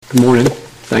Good morning.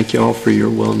 Thank you all for your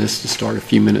willingness to start a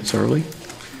few minutes early.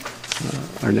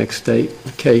 Our next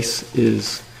case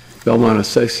is Belmont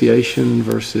Association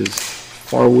versus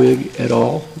Farwig et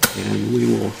al., and we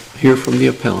will hear from the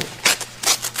appellant.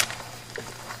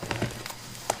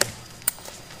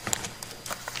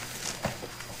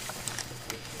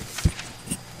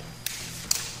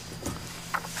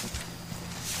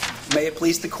 May it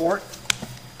please the Court,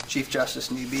 Chief Justice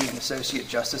Newby and Associate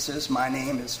Justices, my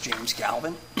name is James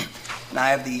Galvin, and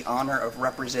I have the honor of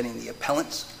representing the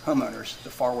appellants, homeowners, the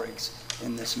Farwigs,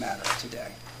 in this matter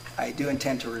today. I do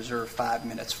intend to reserve 5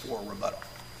 minutes for rebuttal.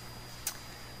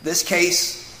 This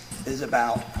case is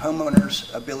about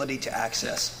homeowners' ability to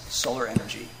access solar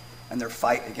energy and their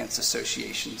fight against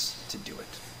associations to do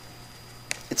it.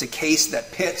 It's a case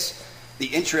that pits the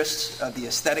interests of the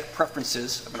aesthetic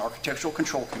preferences of an architectural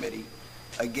control committee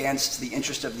against the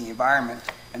interest of the environment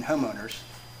and homeowners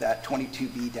that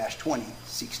 22B-20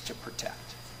 seeks to protect.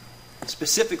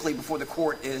 Specifically before the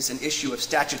court is an issue of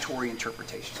statutory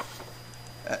interpretation.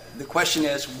 The question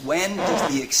is, when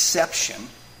does the exception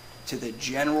to the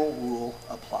general rule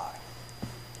apply?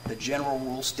 The general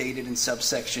rule stated in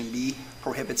subsection B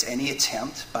prohibits any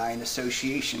attempt by an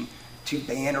association to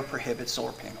ban or prohibit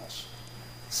solar panels.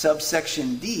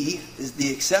 Subsection D is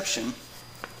the exception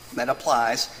that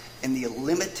applies in the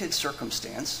limited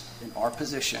circumstance, in our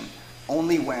position,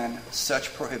 only when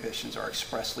such prohibitions are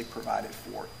expressly provided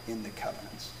for in the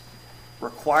covenants.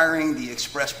 Requiring the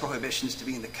express prohibitions to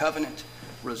be in the covenant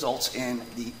results in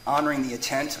the honoring the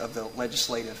intent of the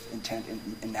legislative intent in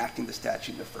enacting the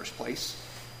statute in the first place.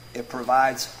 It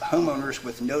provides homeowners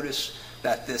with notice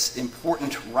that this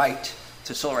important right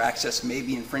to solar access may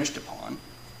be infringed upon,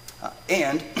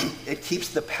 and it keeps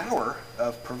the power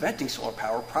of preventing solar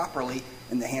power properly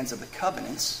in the hands of the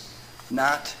covenants,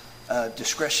 not a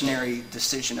discretionary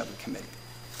decision of the committee.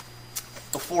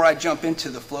 Before I jump into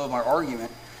the flow of our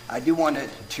argument, I do want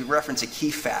to reference a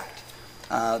key fact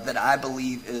that I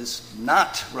believe is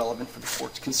not relevant for the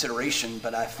court's consideration,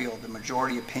 but I feel the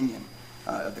majority opinion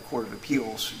of the Court of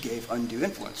Appeals gave undue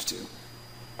influence to.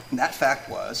 And that fact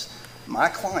was, my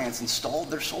clients installed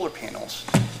their solar panels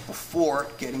before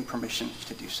getting permission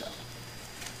to do so.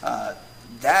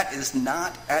 That is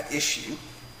not at issue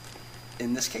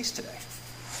in this case today.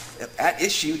 At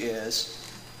issue is,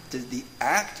 did the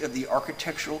act of the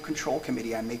Architectural Control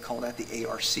Committee, I may call that the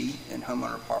ARC in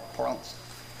homeowner parlance,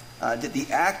 did the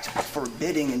act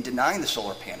forbidding and denying the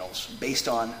solar panels based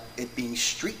on it being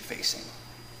street-facing,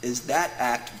 is that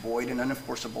act void and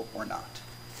unenforceable or not?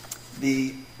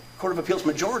 The Court of Appeals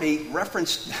majority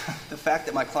referenced the fact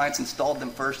that my clients installed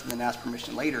them first and then asked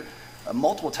permission later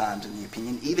multiple times in the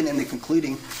opinion, even in the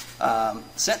concluding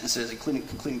sentences, including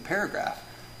concluding paragraph.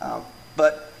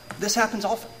 But this happens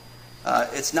often.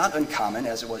 It's not uncommon,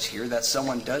 as it was here, that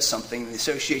someone does something and the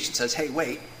association says, hey,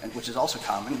 wait, and which is also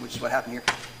common, which is what happened here.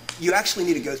 You actually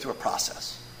need to go through a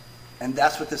process. And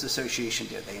that's what this association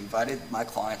did. They invited my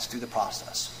clients through the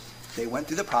process. They went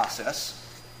through the process,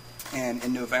 and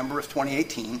in November of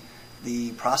 2018,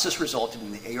 the process resulted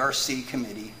in the ARC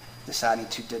committee deciding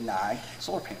to deny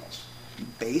solar panels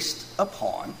based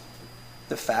upon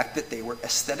the fact that they were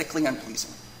aesthetically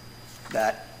unpleasing,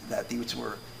 that these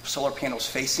were solar panels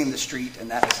facing the street, and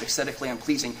that is aesthetically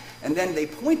unpleasing. And then they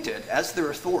pointed, as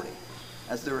their authority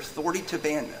to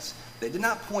ban this, they did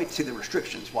not point to the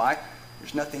restrictions. Why?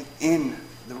 There's nothing in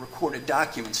the recorded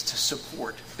documents to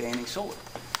support banning solar.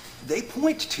 They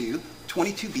point to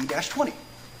 22B-20.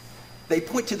 They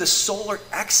point to the solar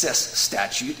access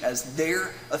statute as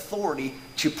their authority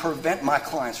to prevent my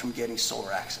clients from getting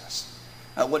solar access.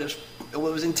 What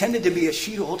was intended to be a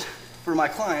shield for my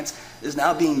clients is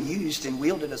now being used and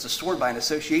wielded as a sword by an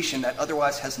association that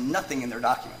otherwise has nothing in their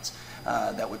documents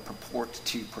that would purport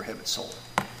to prohibit solar.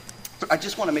 I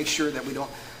just want to make sure that we don't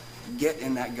get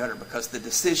in that gutter, because the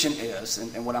decision is,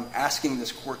 and what I'm asking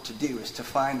this court to do is to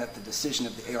find that the decision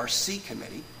of the ARC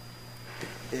committee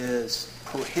is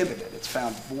prohibited. It's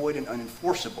found void and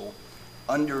unenforceable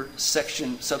under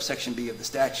subsection B of the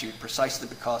statute, precisely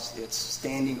because it's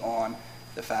standing on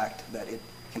the fact that it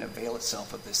can avail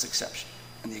itself of this exception.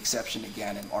 And the exception,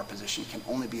 again, in our position, can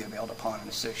only be availed upon an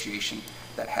association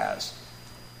that has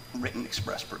written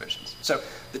express provisions. So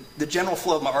the general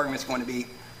flow of my argument is going to be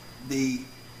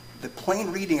the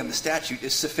plain reading of the statute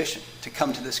is sufficient to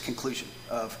come to this conclusion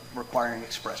of requiring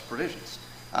express provisions.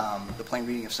 The plain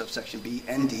reading of subsection B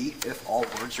and D, if all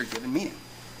words are given meaning.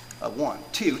 1.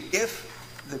 2,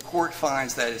 if the court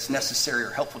finds that it's necessary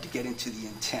or helpful to get into the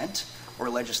intent or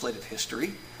legislative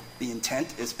history, the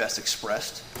intent is best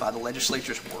expressed by the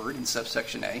legislature's words in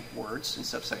subsection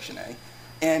A,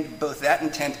 And both that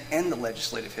intent and the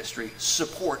legislative history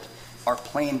support our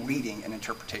plain reading and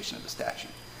interpretation of the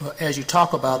statute. Well, as you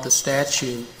talk about the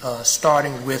statute,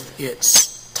 starting with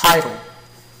its title,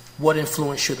 what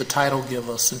influence should the title give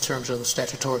us in terms of the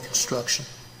statutory construction?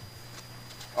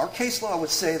 Our case law would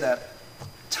say that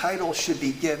title should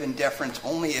be given deference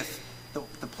only if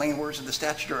the plain words of the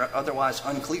statute are otherwise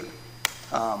unclear.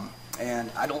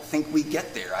 And I don't think we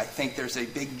get there. I think there's a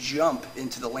big jump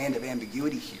into the land of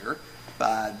ambiguity here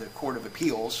by the Court of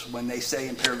Appeals when they say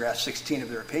in paragraph 16 of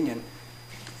their opinion,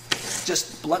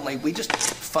 just bluntly, we just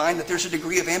find that there's a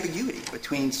degree of ambiguity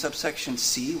between subsection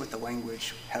C with the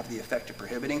language have the effect of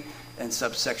prohibiting and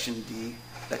subsection D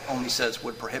that only says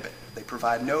would prohibit. They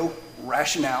provide no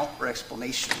rationale or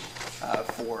explanation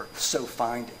for so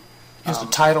finding. Is the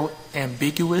title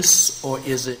ambiguous, or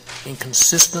is it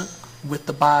inconsistent with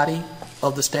the body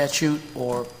of the statute,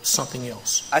 or something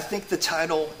else? I think the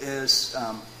title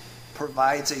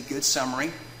provides a good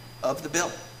summary of the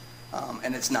bill,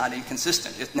 and it's not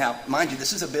inconsistent. Now, mind you,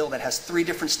 this is a bill that has 3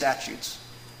 different statutes,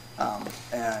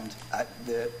 and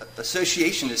the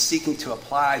association is seeking to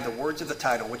apply the words of the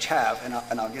title, which have,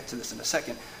 and I'll get to this in a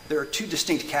second, there are 2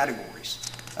 distinct categories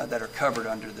that are covered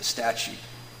under the statute.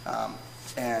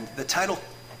 And the title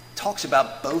talks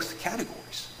about both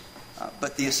categories.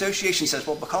 But the association says,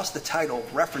 well, because the title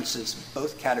references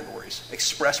both categories,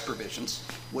 express provisions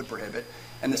would prohibit,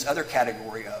 and this other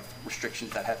category of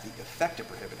restrictions that have the effect of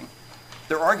prohibiting,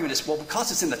 their argument is, well, because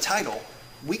it's in the title,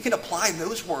 we can apply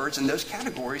those words and those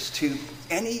categories to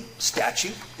any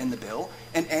statute in the bill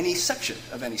and any section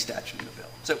of any statute in the bill.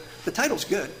 So the title's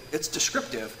good, it's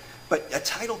descriptive, but a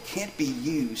title can't be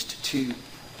used to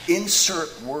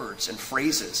insert words and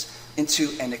phrases into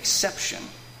an exception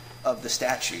of the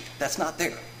statute that's not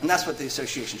there. And that's what the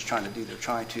association is trying to do. They're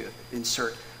trying to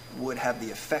insert would have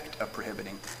the effect of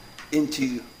prohibiting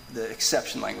into the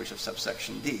exception language of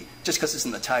subsection D, just because it's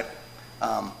in the title.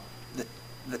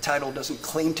 The title doesn't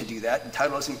claim to do that. The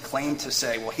title doesn't claim to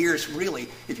say, well, here's really,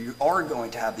 if you are going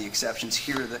to have the exceptions,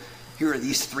 here are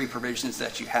these 3 provisions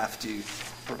that you have to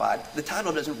provide. The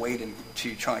title doesn't wade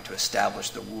into trying to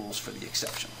establish the rules for the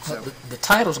exception. So the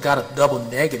title's got a double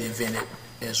negative in it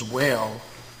as well.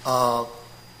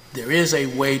 There is a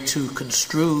way to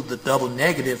construe the double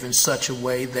negative in such a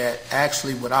way that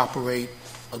actually would operate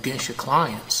against your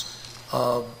clients.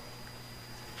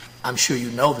 I'm sure you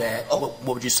know that. What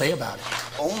would you say about it?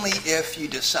 Only if you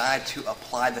decide to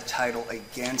apply the title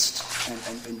against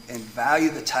and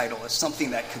value the title as something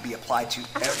that could be applied to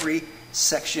every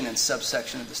section and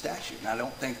subsection of the statute. And I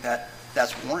don't think that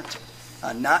that's warranted.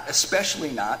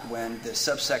 Especially not when the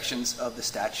subsections of the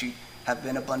statute have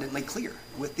been abundantly clear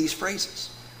with these phrases.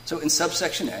 So in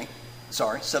subsection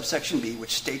B,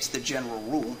 which states the general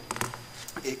rule,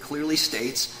 it clearly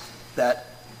states that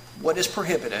what is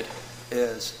prohibited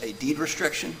is a deed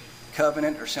restriction,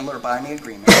 covenant, or similar binding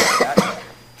agreement that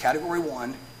Category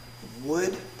 1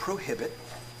 would prohibit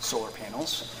solar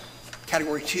panels,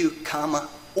 Category 2,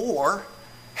 or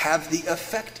have the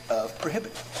effect of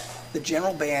prohibiting. The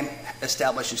general ban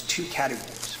establishes 2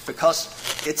 categories because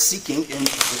it's seeking,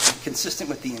 consistent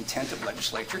with the intent of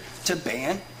legislature, to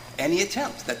ban any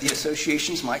attempt that the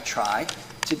associations might try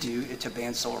to do to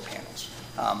ban solar panels.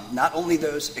 Not only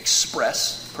those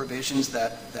express provisions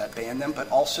that ban them, but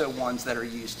also ones that are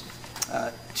used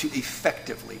to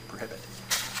effectively prohibit.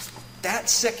 That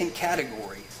second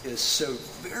category is so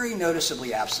very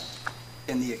noticeably absent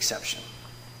in the exception.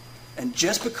 And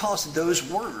just because those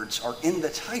words are in the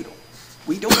title,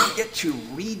 we don't get to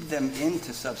read them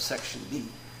into subsection B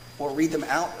or read them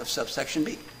out of subsection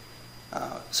B.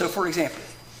 So, for example,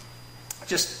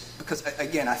 just because,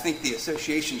 again, I think the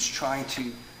association's trying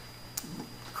to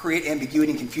create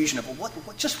ambiguity and confusion of, well,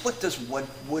 what does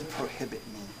would prohibit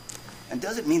mean? And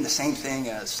does it mean the same thing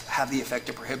as have the effect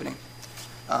of prohibiting?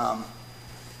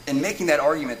 In making that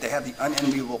argument, they have the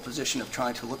unenviable position of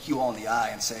trying to look you all in the eye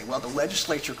and say, well, the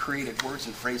legislature created words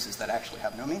and phrases that actually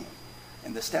have no meaning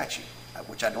in the statute,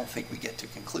 which I don't think we get to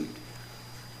conclude.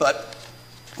 But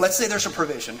let's say there's a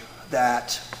provision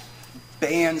that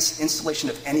bans installation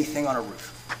of anything on a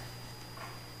roof.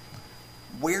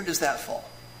 Where does that fall?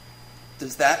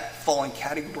 Does that fall in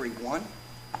Category 1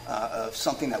 of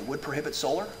something that would prohibit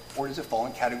solar, or does it fall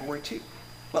in Category 2?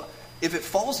 Well, if it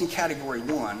falls in Category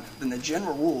 1, then the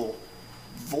general rule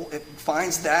it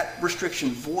finds that restriction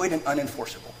void and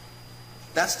unenforceable.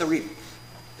 That's the reading.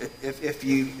 If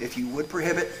you would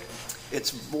prohibit, it's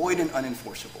void and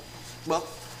unenforceable. Well,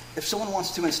 if someone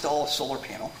wants to install a solar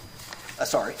panel, a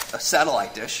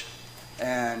satellite dish,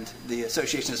 and the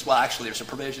association says, well, actually, there's a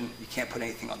provision, you can't put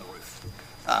anything on the roof.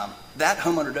 That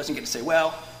homeowner doesn't get to say,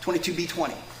 well,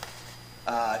 22B20.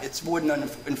 It's void and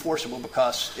unenforceable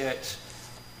because it,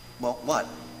 well, what?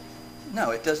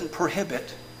 No, it doesn't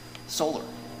prohibit solar.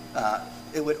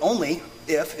 It would only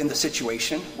if in the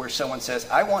situation where someone says,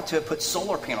 I want to put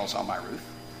solar panels on my roof,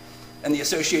 and the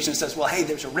association says, well, hey,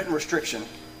 there's a written restriction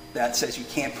that says you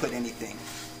can't put anything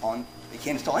on, you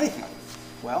can't install anything on the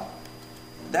roof. Well,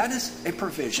 that is a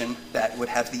provision that would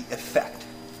have the effect,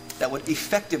 that would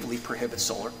effectively prohibit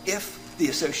solar if the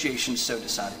association so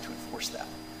decided to enforce that.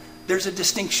 There's a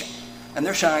distinction, and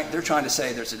they're trying to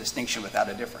say there's a distinction without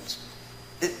a difference.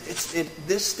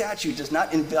 This statute does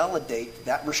not invalidate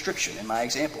that restriction in my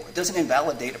example. It doesn't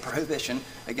invalidate a prohibition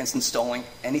against installing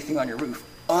anything on your roof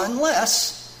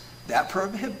unless that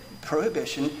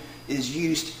prohibition is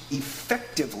used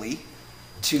effectively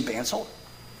to ban solar.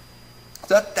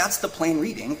 That's the plain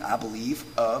reading, I believe,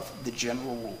 of the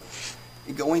general rule.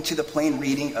 Going to the plain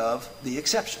reading of the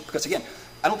exception. Because again,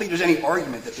 I don't think there's any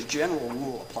argument that the general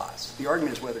rule applies. The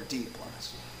argument is whether D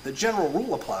applies. The general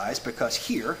rule applies because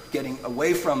here, getting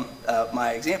away from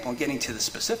my example and getting to the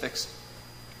specifics,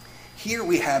 here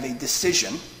we have a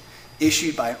decision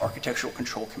issued by an architectural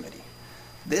control committee.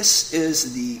 This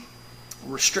is the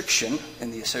restriction, in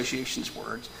the association's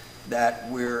words, that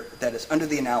is under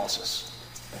the analysis.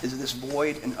 Is this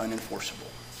void and unenforceable?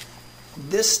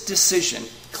 This decision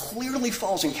clearly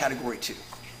falls in category 2.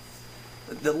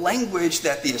 The language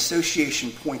that the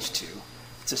association points to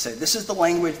say this is the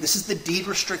language, this is the deed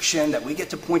restriction that we get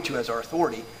to point to as our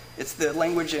authority, it's the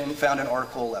language found in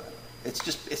Article 11.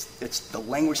 It's the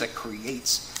language that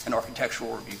creates an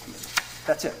architectural review committee.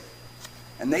 That's it.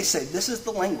 And they say this is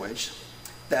the language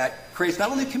that creates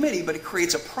not only a committee, but it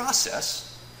creates a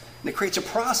process, and it creates a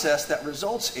process that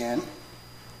results in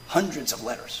hundreds of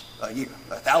letters a year,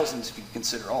 thousands if you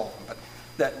consider all of them, but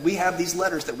that we have these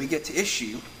letters that we get to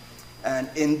issue, and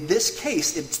in this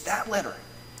case, it's that letter,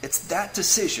 it's that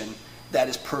decision that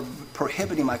is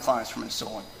prohibiting my clients from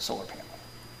installing a solar panel.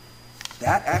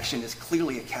 That action is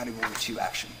clearly a Category 2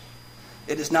 action.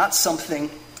 It is not something,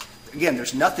 again,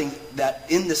 there's nothing that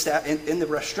in the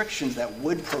restrictions that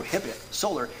would prohibit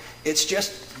solar. It's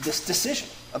just this decision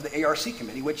of the ARC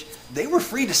committee, which they were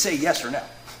free to say yes or no.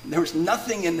 There was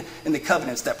nothing in the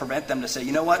covenants that prevent them to say,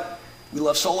 you know what, we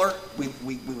love solar, we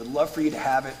would love for you to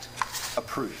have it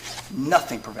approved.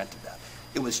 Nothing prevented that.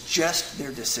 It was just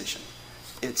their decision.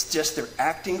 It's just they're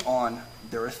acting on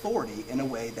their authority in a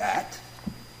way that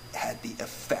had the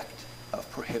effect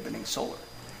of prohibiting solar.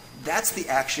 That's the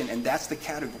action, and that's the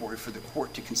category for the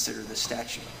court to consider this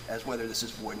statute as whether this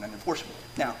is void and unenforceable.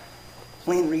 Now,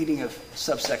 plain reading of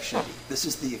subsection D. This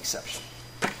is the exception.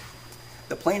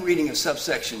 The plain reading of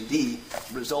subsection D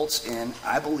results in,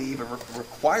 I believe, a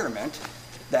requirement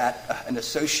that an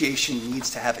association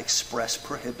needs to have express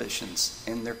prohibitions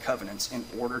in their covenants in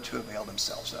order to avail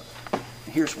themselves of it.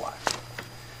 And here's why.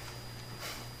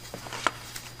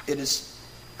 It is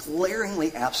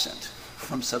glaringly absent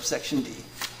from subsection D,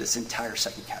 this entire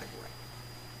second category.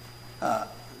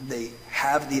 They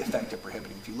have the effect of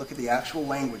prohibiting. If you look at the actual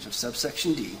language of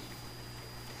subsection D,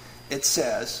 it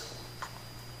says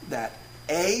that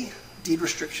a deed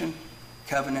restriction,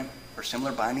 covenant, or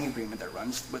similar binding agreement that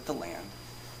runs with the land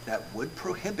that would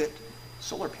prohibit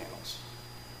solar panels.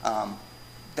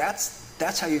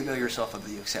 That's how you avail yourself of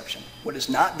the exception. What is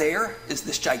not there is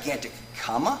this gigantic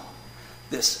comma,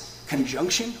 this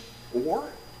conjunction, or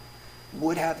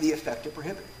would have the effect of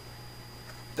prohibiting.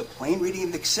 The plain reading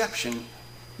of the exception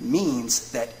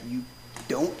means that you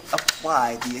don't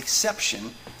apply the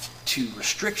exception to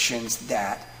restrictions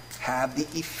that have the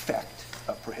effect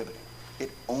of prohibiting.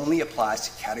 It only applies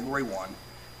to Category 1,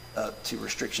 to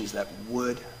restrictions that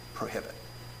would prohibit.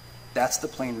 That's the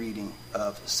plain reading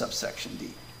of subsection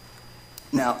D.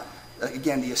 Now,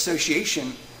 again, the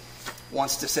association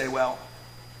wants to say, well,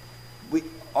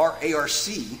 our ARC,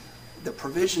 the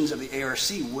provisions of the ARC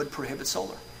would prohibit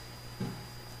solar.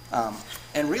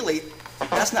 And really,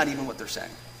 that's not even what they're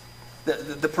saying.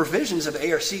 The provisions of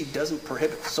the ARC doesn't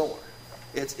prohibit solar.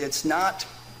 It's not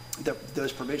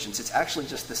those provisions. It's actually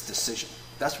just this decision.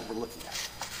 That's what we're looking at.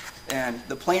 And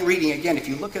the plain reading, again, if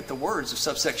you look at the words of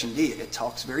subsection D, it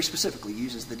talks very specifically,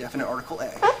 uses the definite article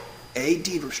a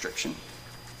deed restriction,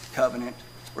 covenant,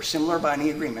 or similar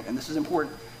binding agreement, and this is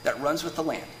important, that runs with the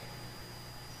land,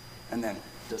 and then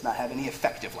does not have any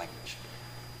effective language.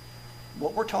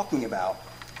 What we're talking about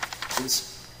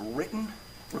is written,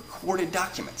 recorded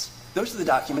documents. Those are the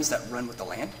documents that run with the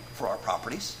land for our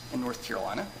properties in North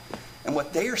Carolina. And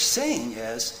what they are saying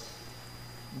is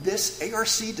this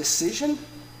ARC decision,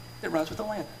 it runs with the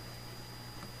land.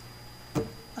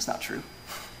 That's not true.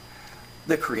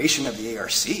 the creation of the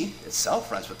ARC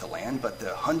itself runs with the land, but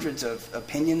the hundreds of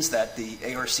opinions that the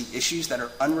ARC issues that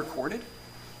are unrecorded,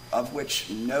 of which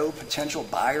no potential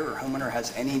buyer or homeowner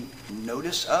has any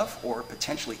notice of or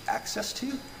potentially access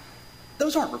to,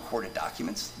 those aren't recorded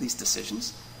documents, these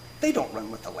decisions. They don't run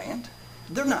with the land.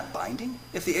 They're not binding.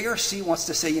 If the ARC wants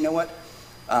to say, you know what,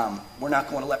 we're not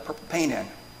going to let purple paint in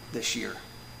this year,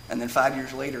 and then 5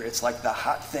 years later it's like the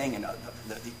hot thing, and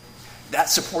that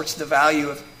supports the value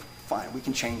of, fine, we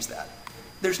can change that.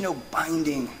 There's no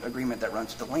binding agreement that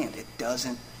runs with the land. It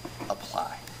doesn't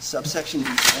apply. Subsection D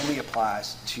only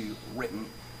applies to written,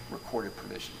 recorded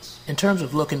provisions. In terms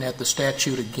of looking at the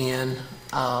statute again,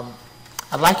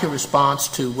 I'd like your response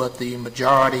to what the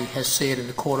majority has said in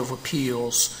the Court of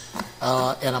Appeals,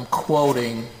 and I'm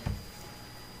quoting,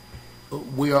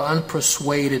 "We are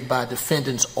unpersuaded by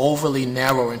defendants' overly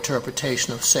narrow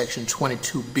interpretation of Section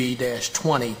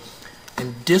 22B-20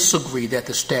 and disagree that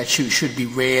the statute should be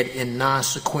read in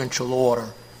non-sequential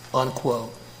order,"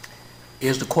 unquote.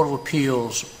 Is the Court of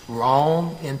Appeals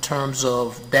wrong in terms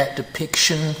of that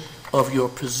depiction of your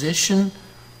position,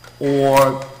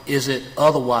 or is it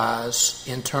otherwise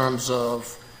in terms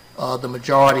of the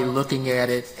majority looking at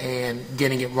it and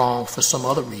getting it wrong for some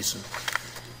other reason?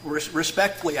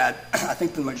 Respectfully, I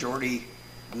think the majority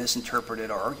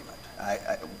misinterpreted our argument.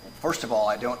 First of all,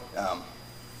 I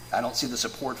don't see the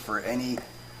support for any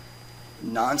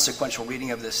non-sequential reading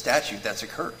of this statute that's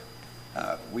occurred.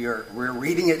 We're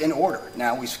reading it in order.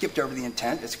 Now, we skipped over the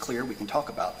intent. It's clear. We can talk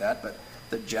about that. But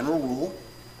the general rule,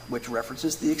 which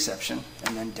references the exception,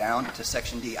 and then down to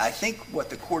Section D. I think what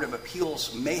the Court of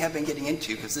Appeals may have been getting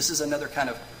into, because this is another kind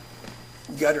of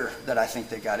gutter that I think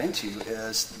they got into,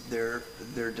 is their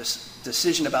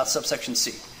decision about subsection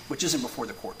C, which isn't before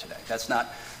the court today. That's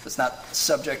not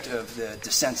subject of the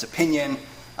dissent's opinion.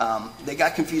 They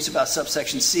got confused about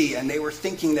subsection C, and they were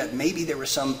thinking that maybe there was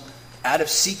some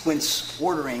out-of-sequence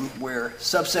ordering where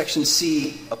subsection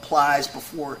C applies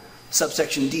before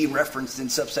subsection D referenced in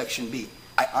subsection B.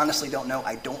 I honestly don't know.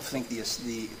 I don't think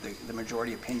the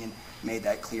majority opinion made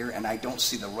that clear, and I don't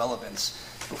see the relevance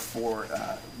before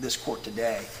this court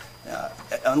today.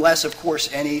 Unless, of course,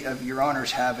 any of your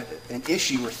honors have an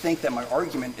issue or think that my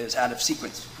argument is out of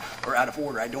sequence or out of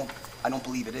order. I don't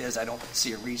believe it is. I don't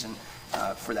see a reason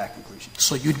for that conclusion.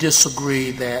 So you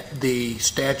disagree that the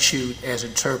statute as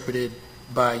interpreted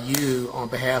by you on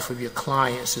behalf of your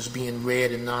clients is being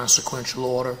read in non-sequential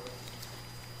order?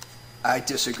 I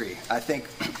disagree. I think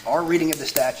our reading of the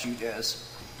statute is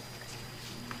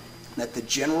that the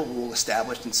general rule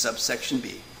established in subsection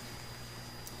B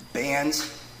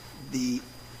bans the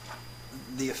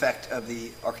effect of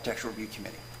the Architectural Review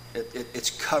Committee. It's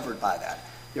covered by that.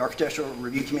 The Architectural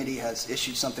Review Committee has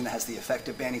issued something that has the effect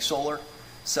of banning solar.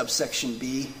 Subsection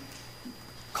B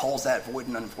calls that void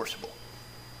and unenforceable.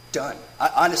 Done.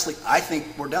 Honestly, I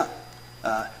think we're done.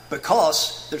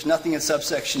 Because there's nothing in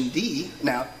subsection D.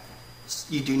 Now,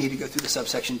 you do need to go through the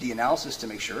subsection D analysis to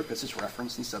make sure, because it's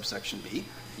referenced in subsection B.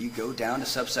 You go down to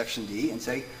subsection D and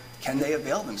say, can they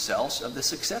avail themselves of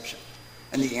this exception?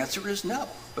 And the answer is no,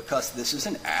 because this is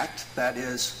an act that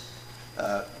is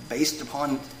based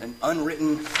upon an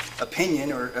unwritten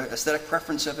opinion or aesthetic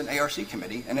preference of an ARC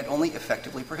committee, and it only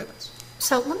effectively prohibits.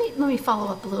 So let me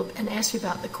follow up a little bit and ask you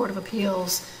about the Court of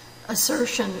Appeals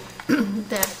assertion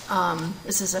that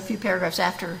this is a few paragraphs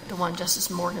after the one Justice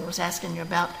Morgan was asking you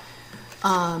about,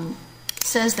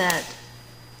 says that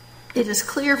it is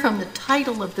clear from the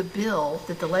title of the bill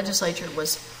that the legislature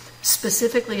was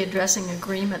specifically addressing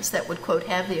agreements that would, quote,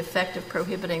 have the effect of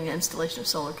prohibiting the installation of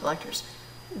solar collectors.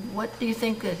 What do you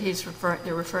think that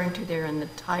they're referring to there in the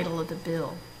title of the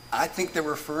bill? I think they're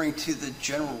referring to the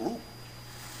general rule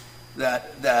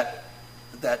that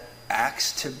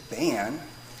acts to ban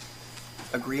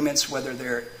agreements, whether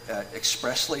they're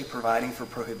expressly providing for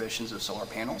prohibitions of solar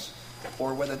panels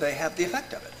or whether they have the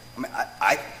effect of it. I mean,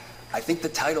 I think the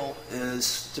title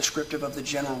is descriptive of the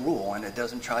general rule, and it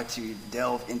doesn't try to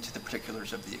delve into the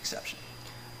particulars of the exception.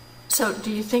 So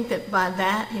do you think that by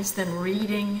that he's then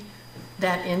reading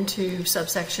that into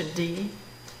subsection D?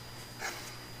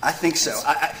 I think so.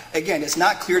 Again, it's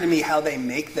not clear to me how they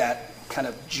make that kind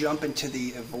of jump into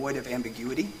the void of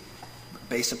ambiguity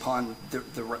based upon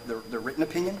the written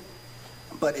opinion,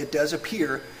 but it does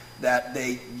appear that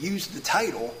they use the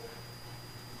title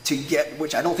to get,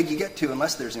 which I don't think you get to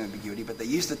unless there's ambiguity, but they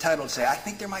use the title to say, I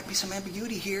think there might be some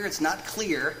ambiguity here. It's not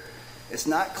clear. It's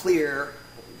not clear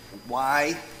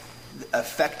why the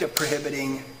effect of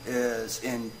prohibiting is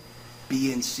in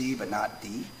B and C but not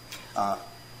D,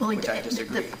 which I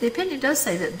disagree. The opinion does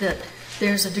say that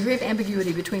there's a degree of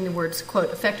ambiguity between the words,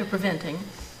 quote, effect of preventing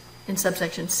in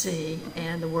subsection C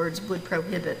and the words would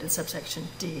prohibit in subsection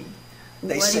D.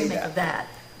 They What do say you make that. of that?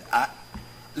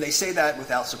 They say that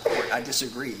without support. I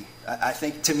disagree. I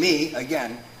think, to me,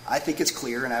 again, I think it's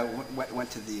clear, and I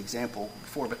went to the example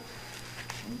before, but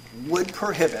would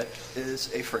prohibit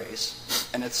is a phrase,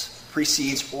 and it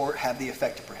precedes or have the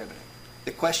effect of prohibiting.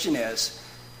 The question is,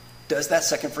 does that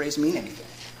second phrase mean anything?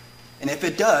 And if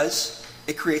it does,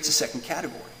 it creates a second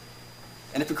category.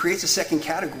 And if it creates a second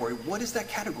category, what is that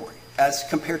category as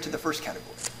compared to the first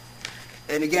category?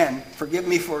 And again, forgive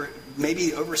me for maybe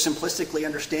oversimplistically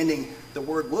understanding the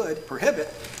word would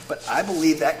prohibit, but I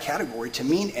believe that category to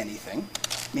mean anything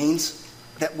means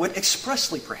that would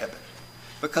expressly prohibit,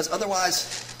 because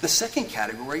otherwise the second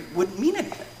category wouldn't mean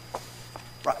anything.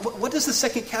 Right? What does the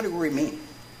second category mean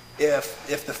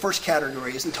if the first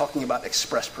category isn't talking about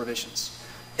express provisions?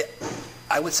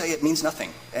 I would say it means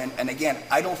nothing. And again,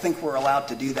 I don't think we're allowed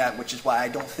to do that, which is why I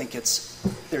don't think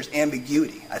there's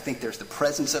ambiguity. I think there's the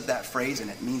presence of that phrase and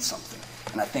it means something.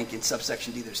 And I think in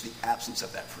subsection D there's the absence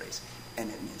of that phrase and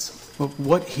it means something. Well,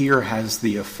 what here has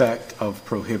the effect of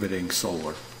prohibiting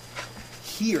solar?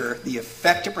 Here, the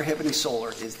effect of prohibiting solar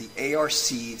is the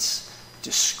ARC's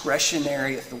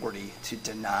discretionary authority to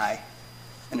deny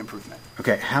an improvement.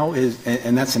 Okay,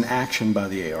 and that's an action by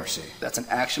the ARC. That's an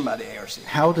action by the ARC.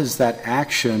 How does that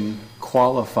action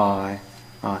qualify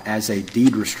as a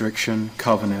deed restriction,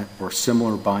 covenant, or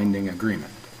similar binding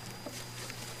agreement?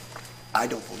 I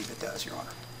don't believe it does, Your Honor.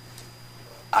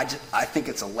 I think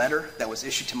it's a letter that was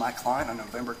issued to my client on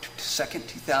November 2nd,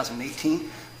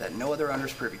 2018, that no other owner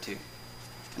is privy to.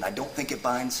 And I don't think it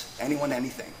binds anyone to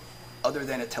anything other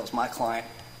than it tells my client,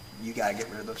 you got to get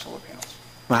rid of those solar panels.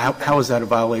 Well, how is that a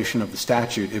violation of the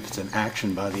statute if it's an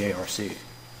action by the ARC?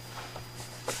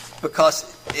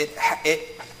 Because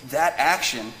that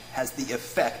action has the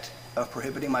effect of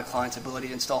prohibiting my client's ability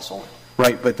to install solar.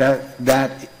 Right, but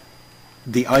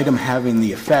the item having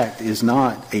the effect is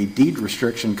not a deed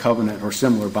restriction, covenant, or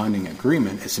similar binding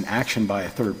agreement. It's an action by a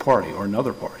third party or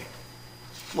another party.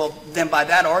 Well, then by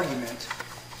that argument,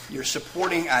 you're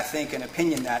supporting, I think, an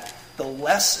opinion that the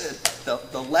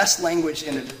less language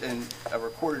in a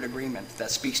recorded agreement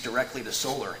that speaks directly to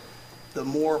solar, the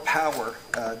more power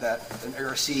that an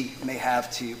ARC may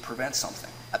have to prevent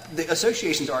something. The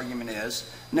association's argument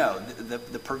is, no,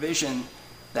 the provision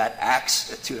that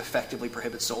acts to effectively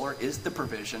prohibit solar is the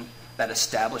provision that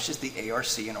establishes the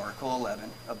ARC in Article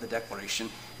 11 of the Declaration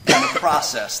and the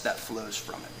process that flows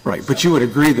from it. Right, but you would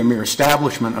agree the mere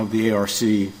establishment of the ARC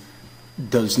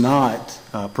does not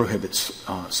prohibit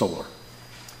solar.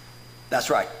 That's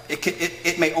right.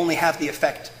 It may only have the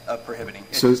effect of prohibiting.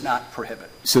 It does not prohibit.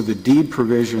 So the deed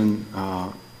provision,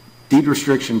 deed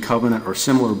restriction, covenant, or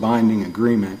similar binding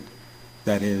agreement,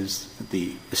 that is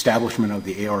the establishment of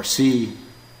the ARC,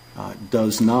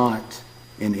 does not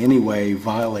in any way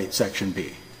violate Section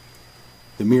B,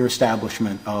 the mere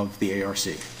establishment of the ARC.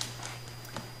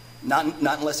 Not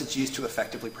unless it's used to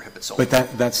effectively prohibit solar.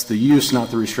 But that's the use,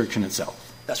 not the restriction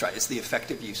itself. That's right. It's the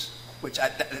effective use, which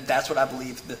that's what I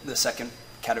believe the second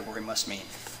category must mean,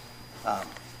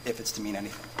 if it's to mean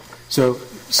anything. So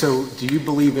do you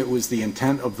believe it was the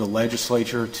intent of the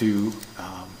legislature to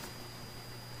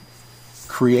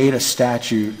create a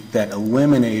statute that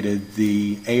eliminated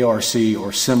the ARC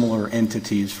or similar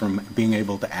entities from being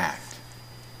able to act?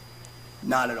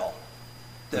 Not at all.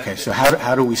 Okay, so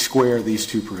how do we square these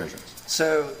two provisions?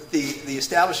 So the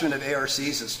establishment of ARCs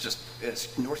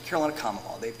is North Carolina common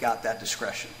law. They've got that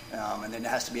discretion, and then it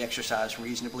has to be exercised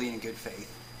reasonably and in good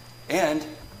faith, and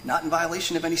not in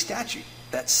violation of any statute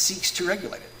that seeks to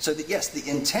regulate it. So that, yes, the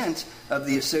intent of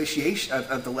the association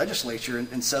of the legislature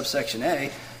in subsection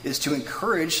A is to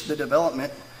encourage the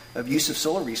development of use of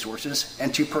solar resources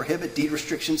and to prohibit deed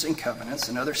restrictions and covenants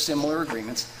and other similar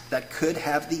agreements that could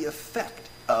have the effect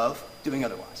of doing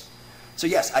otherwise. So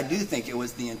yes, I do think it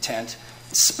was the intent.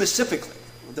 Specifically,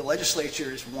 the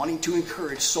legislature is wanting to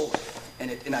encourage solar, and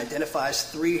it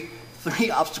identifies three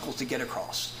obstacles to get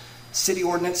across: city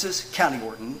ordinances, county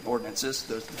ordinances,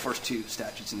 those are the first two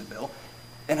statutes in the bill,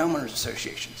 and homeowners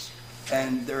associations,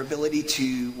 and their ability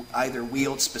to either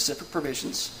wield specific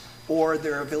provisions or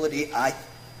their ability, I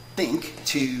think,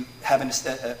 to have an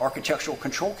architectural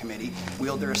control committee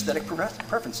wield their aesthetic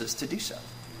preferences to do so.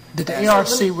 Did the ARC,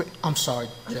 I'm sorry,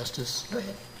 Justice. Go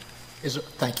ahead.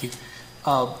 Thank you.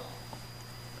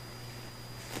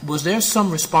 Was there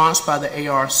some response by the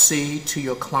ARC to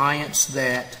your clients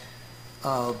that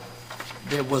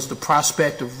there was the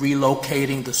prospect of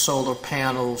relocating the solar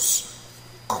panels,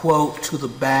 quote, to the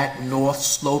back north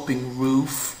sloping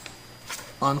roof,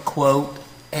 unquote,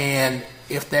 and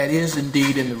if that is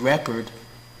indeed in the record,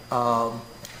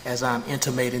 as I'm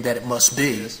intimating that it must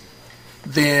be,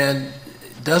 then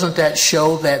doesn't that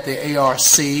show that the ARC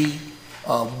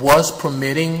was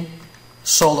permitting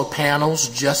solar panels,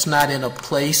 just not in a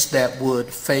place that would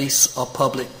face a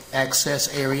public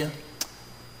access area?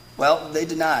 Well, they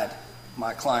denied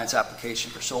my client's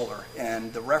application for solar,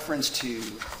 and the reference to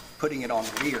putting it on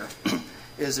the rear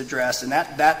is addressed, and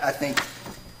that I think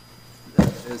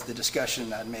is the discussion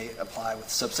that may apply with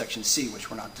subsection C,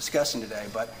 which we're not discussing today.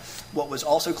 But what was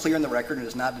also clear in the record, and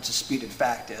is not a disputed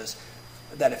fact, is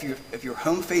that if your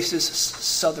home faces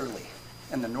southerly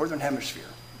in the northern hemisphere,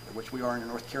 which we are in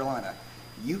North Carolina,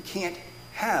 you can't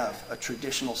have a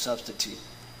traditional substitute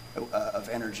of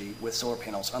energy with solar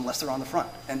panels unless they're on the front.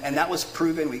 And that was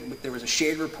proven. There was a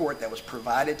shade report that was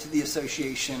provided to the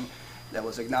association that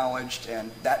was acknowledged,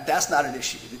 and that's not an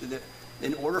issue.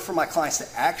 In order for my clients to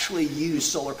actually use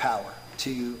solar power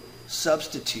to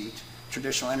substitute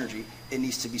traditional energy, it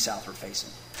needs to be southward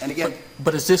facing. And again,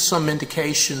 but is this some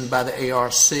indication by the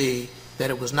ARC that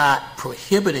it was not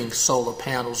prohibiting solar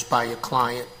panels by your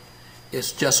client?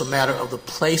 It's just a matter of the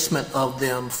placement of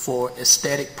them for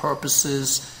aesthetic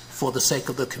purposes for the sake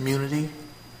of the community?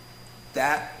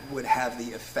 That would have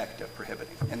the effect of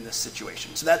prohibiting in this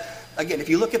situation. So that, again, if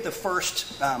you look at the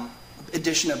first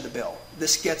edition of the bill,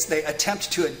 they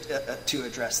attempt to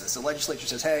address this. The legislature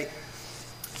says, hey,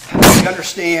 we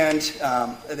understand,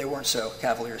 they weren't so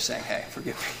cavalier saying, hey,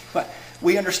 forgive me, but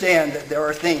we understand that there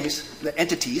are things, the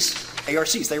entities,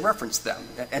 ARCs, they reference them,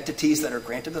 entities that are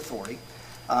granted authority.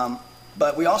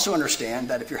 But we also understand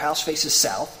that if your house faces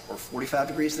south, or 45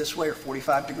 degrees this way, or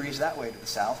 45 degrees that way to the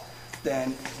south,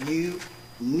 then you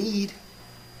need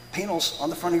panels on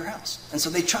the front of your house. And so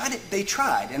they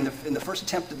tried in the first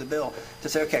attempt of the bill to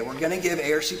say, okay, we're going to give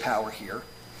ARC power here,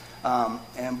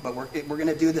 but we're going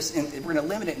to do this, we're going to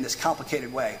limit it in this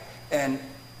complicated way. And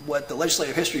what the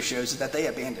legislative history shows is that they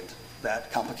abandoned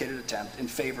that complicated attempt in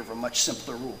favor of a much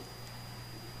simpler rule.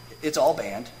 It's all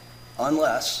banned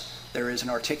unless there is an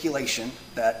articulation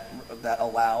that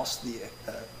allows the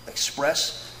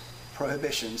express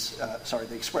prohibitions,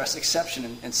 the express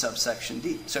exception in subsection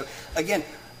D. So again,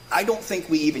 I don't think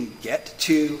we even get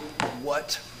to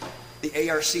what the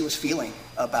ARC was feeling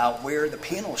about where the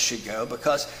panels should go,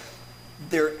 because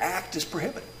their act is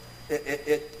prohibited.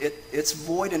 It's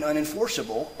void and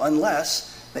unenforceable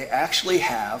unless they actually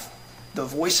have the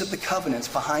voice of the covenants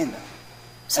behind them.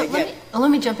 So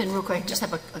let me jump in real quick. Just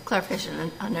have a clarification.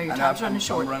 And I know your time's running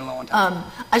short. I'm running low on time.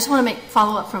 I just want to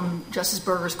follow up from Justice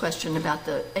Berger's question about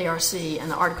the ARC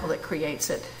and the article that creates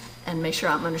it, and make sure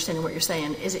I'm understanding what you're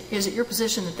saying. Is it your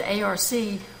position that the ARC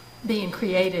being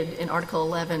created in Article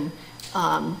 11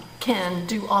 can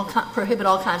do prohibit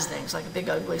all kinds of things, like a big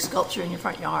ugly sculpture in your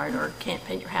front yard, or can't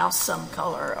paint your house some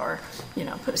color, or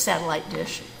put a satellite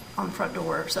dish on the front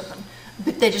door or something?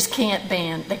 But they just can't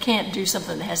ban. They can't do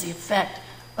something that has the effect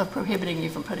of prohibiting you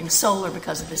from putting solar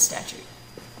because of this statute?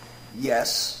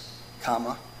 Yes,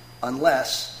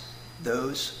 unless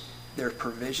there are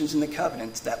provisions in the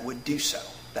covenants that would do so,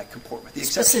 that comport with the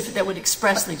exception. Specific, that would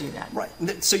expressly do that. Right.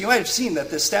 So you might have seen that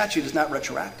this statute is not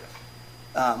retroactive.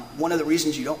 One of the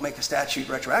reasons you don't make a statute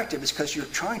retroactive is because you're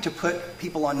trying to put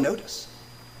people on notice.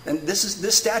 And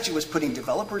this statute was putting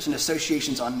developers and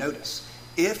associations on notice.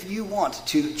 If you want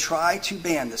to try to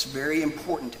ban this very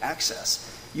important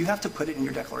access, you have to put it in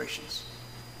your declarations.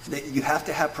 You have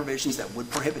to have provisions that would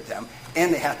prohibit them,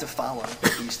 and they have to follow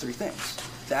these three things.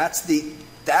 That's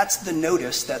the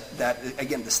notice that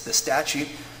again, the statute,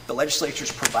 the legislature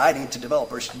is providing to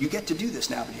developers. You get to do this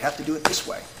now, but you have to do it this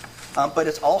way. But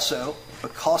it's also,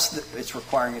 because it's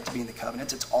requiring it to be in the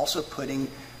covenants, it's also putting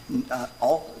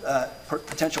all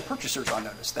potential purchasers on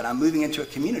notice that I'm moving into a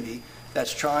community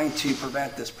that's trying to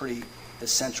prevent this pretty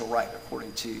essential right,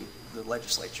 according to the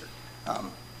legislature.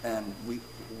 And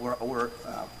we're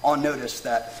on notice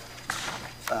that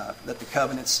the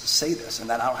covenants say this, and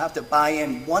that I don't have to buy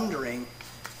in wondering,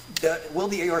 will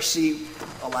the ARC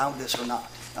allow this or not?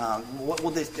 What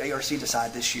will the ARC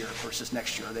decide this year versus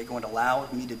next year? Are they going to allow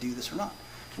me to do this or not?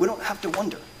 We don't have to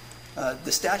wonder.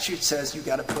 The statute says you've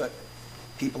got to put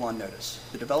people on notice.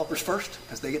 The developers first,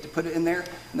 because they get to put it in there,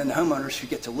 and then the homeowners who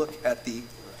get to look at the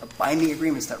binding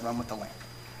agreements that run with the land.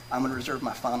 I'm going to reserve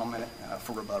my final minute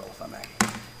for rebuttal, if I may.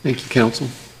 Thank you, counsel.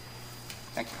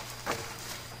 Thank you.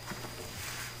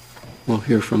 We'll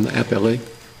hear from the appellee.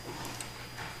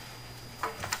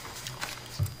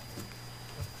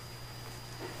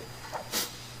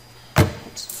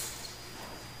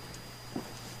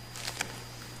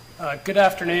 Good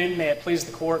afternoon. May it please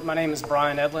the court. My name is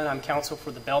Brian Edlin. I'm counsel for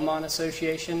the Belmont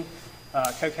Association.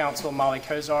 Co-counsel Molly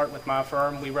Cozart with my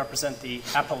firm. We represent the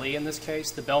appellee in this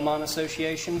case, the Belmont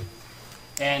Association.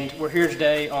 And we're here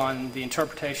today on the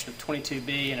interpretation of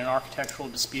 22B in an architectural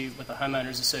dispute with the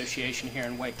Homeowners Association here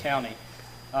in Wake County.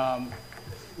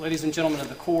 Ladies and gentlemen of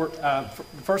the court,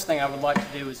 the first thing I would like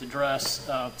to do is address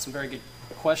some very good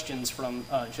questions from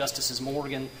Justices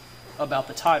Morgan about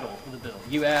the title of the bill.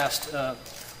 You asked,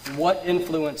 what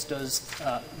influence does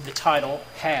the title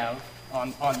have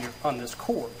on this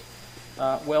court?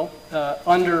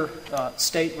 Under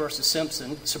State versus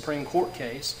Simpson, Supreme Court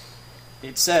case,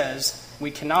 it says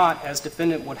we cannot, as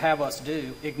defendant would have us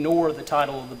do, ignore the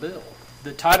title of the bill.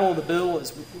 The title of the bill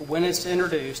is, when it's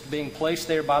introduced, being placed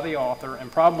there by the author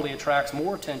and probably attracts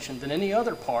more attention than any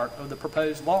other part of the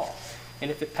proposed law. And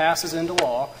if it passes into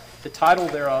law, the title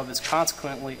thereof is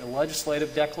consequently a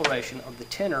legislative declaration of the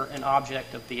tenor and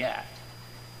object of the act.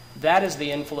 That is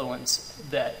the influence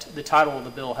that the title of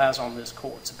the bill has on this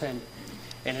court's opinion.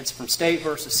 And it's from State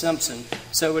versus Simpson,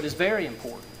 so it is very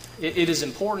important. It is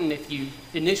important if you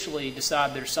initially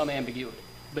decide there's some ambiguity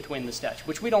between the statute,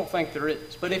 which we don't think there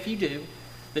is. But if you do,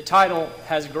 the title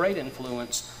has great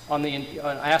influence on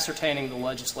ascertaining the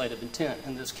legislative intent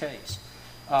in this case.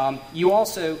 You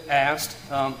also asked,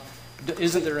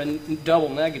 isn't there a double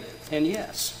negative? And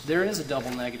yes, there is a double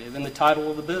negative in the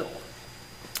title of the bill.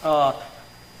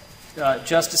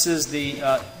 Justices,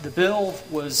 the bill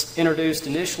was introduced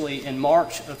initially in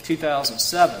March of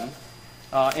 2007,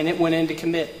 and it went into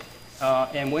committee.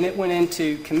 And when it went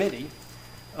into committee,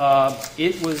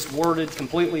 it was worded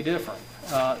completely different.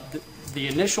 The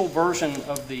initial version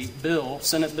of the bill,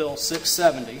 Senate Bill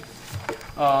 670,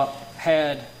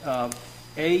 had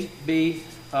A, B,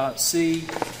 C,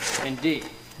 and D.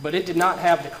 But it did not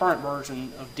have the current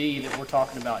version of D that we're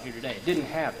talking about here today. It didn't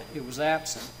have it. It was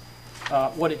absent.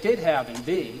 What it did have in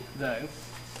B, though,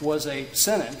 was a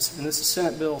sentence, and this is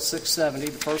Senate Bill 670,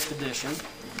 the first edition.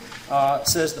 It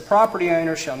says, the property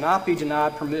owner shall not be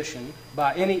denied permission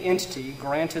by any entity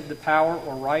granted the power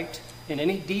or right in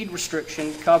any deed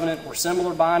restriction, covenant, or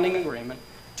similar binding agreement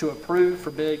to approve,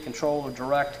 forbid, control, or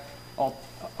direct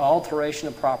alteration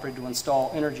of property to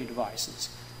install energy devices.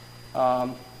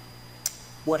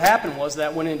 What happened was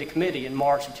that went into committee in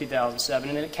March of 2007,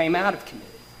 and then it came out of committee.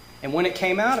 And when it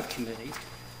came out of committee,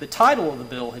 the title of the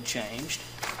bill had changed,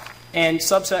 and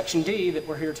subsection D that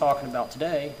we're here talking about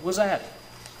today was added.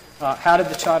 How did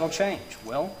the title change?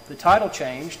 Well, the title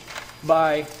changed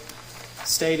by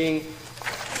stating,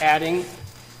 adding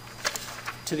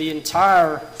to the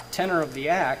entire tenor of the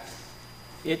act.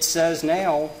 It says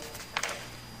now,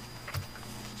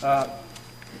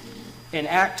 an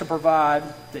act to provide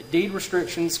that deed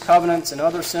restrictions, covenants, and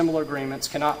other similar agreements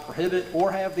cannot prohibit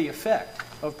or have the effect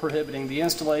of prohibiting the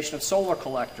installation of solar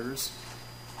collectors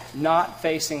not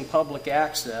facing public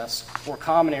access or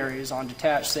common areas on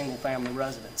detached single-family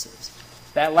residences.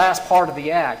 That last part of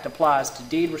the act applies to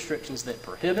deed restrictions that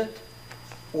prohibit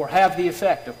or have the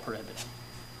effect of prohibiting.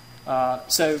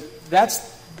 So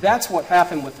that's what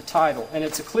happened with the title, and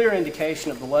it's a clear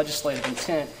indication of the legislative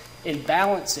intent in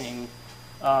balancing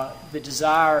the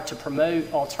desire to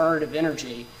promote alternative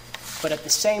energy, but at the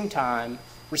same time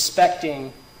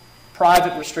respecting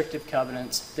private restrictive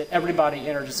covenants that everybody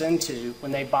enters into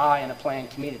when they buy in a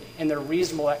planned community. And their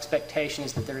reasonable expectation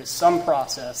is that there is some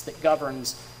process that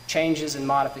governs changes and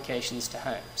modifications to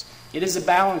homes. It is a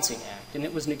balancing act, and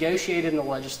it was negotiated in the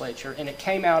legislature, and it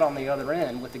came out on the other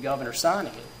end with the governor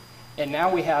signing it. And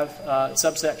now we have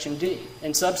subsection D.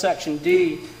 And subsection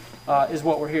D is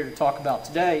what we're here to talk about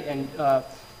today. And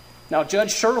now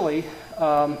Judge Shirley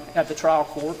at the trial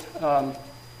court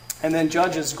and then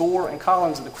Judges Gore and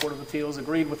Collins of the Court of Appeals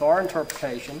agreed with our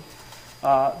interpretation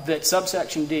that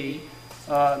subsection D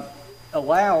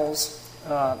allows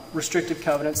restrictive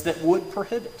covenants that would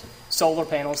prohibit solar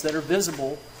panels that are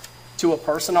visible to a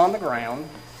person on the ground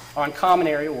on common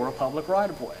area or a public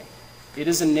right-of-way. It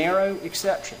is a narrow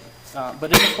exception,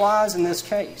 but it applies in this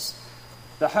case.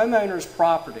 The homeowner's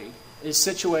property is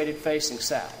situated facing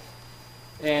south,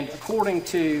 and according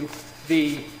to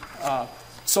the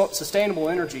Sustainable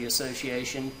Energy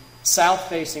Association,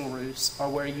 south-facing roofs are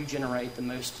where you generate the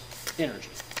most energy.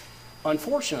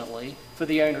 Unfortunately, for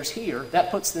the owners here,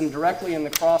 that puts them directly in the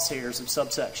crosshairs of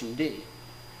subsection D.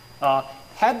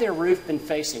 Had their roof been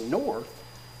facing north,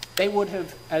 they would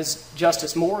have, as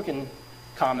Justice Morgan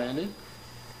commented,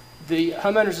 the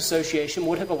Homeowners Association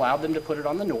would have allowed them to put it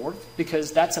on the north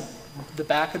because that's the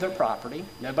back of their property.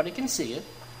 Nobody can see it.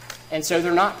 And so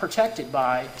they're not protected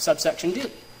by subsection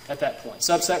D at that point.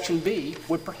 Subsection B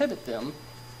would prohibit them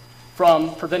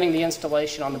from preventing the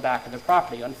installation on the back of their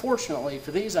property. Unfortunately,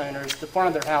 for these owners, the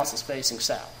front of their house is facing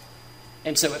south.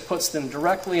 And so it puts them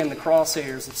directly in the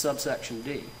crosshairs of subsection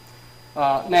D.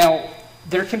 Now,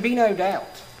 there can be no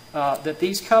doubt that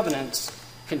these covenants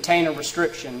contain a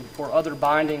restriction or other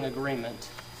binding agreement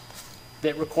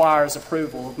that requires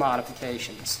approval of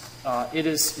modifications. It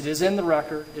is in the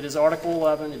record. It is Article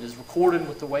 11. It is recorded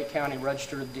with the Wake County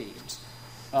Register of Deeds.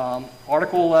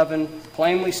 Article 11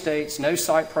 plainly states no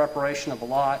site preparation of a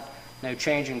lot, no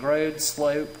change in grade,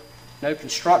 slope, no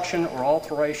construction or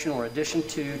alteration or addition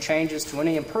to changes to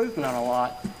any improvement on a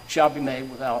lot shall be made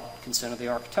without consent of the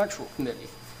Architectural Committee.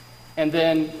 And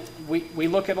then we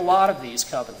look at a lot of these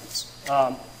covenants.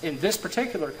 In this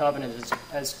particular covenant,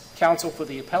 as counsel for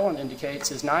the appellant indicates,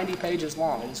 is 90 pages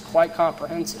long. It is quite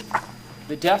comprehensive.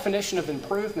 The definition of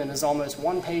improvement is almost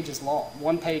 1 page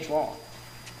long.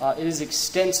 It is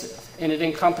extensive, and it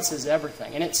encompasses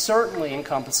everything. And it certainly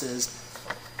encompasses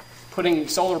putting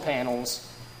solar panels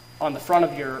on the front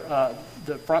of your,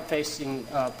 the front-facing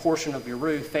portion of your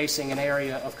roof facing an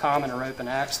area of common or open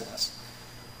access.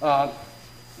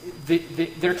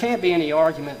 There can't be any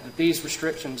argument that these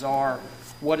restrictions are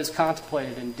what is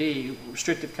contemplated in D,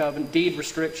 restrictive covenant, deed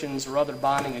restrictions or other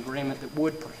binding agreement that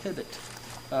would prohibit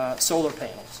solar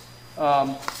panels.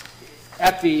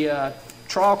 At the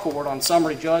trial court on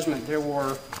summary judgment, there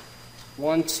were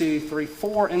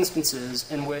 4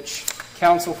 instances in which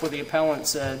counsel for the appellant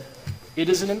said it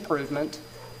is an improvement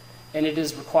and it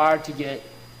is required to get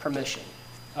permission.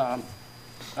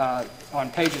 On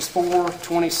pages 4,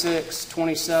 26,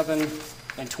 27,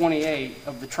 and 28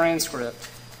 of the transcript,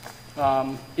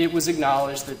 it was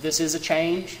acknowledged that this is a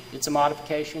change, it's a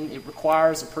modification, it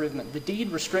requires improvement. The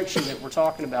deed restriction that we're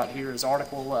talking about here is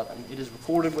Article 11. It is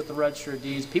recorded with the Register of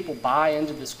Deeds. People buy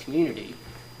into this community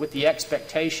with the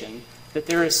expectation that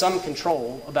there is some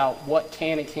control about what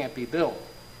can and can't be built.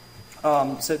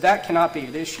 So that cannot be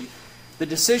an issue. The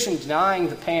decision denying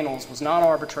the panels was not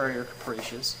arbitrary or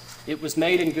capricious. It was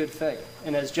made in good faith.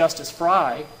 And as Justice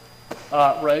Fry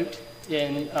wrote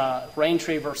in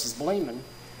Raintree versus Bleeman,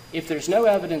 if there's no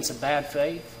evidence of bad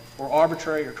faith or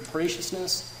arbitrary or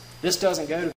capriciousness, this doesn't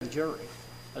go to the jury.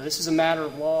 This is a matter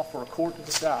of law for a court to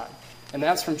decide. And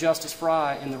that's from Justice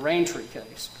Fry in the Raintree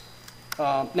case.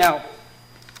 Now,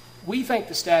 we think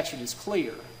the statute is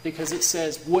clear because it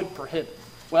says would prohibit.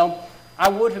 Well, I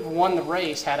would have won the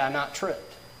race had I not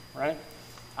tripped, right?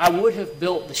 I would have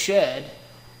built the shed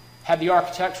had the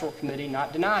Architectural Committee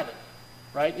not denied it,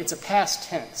 right? It's a past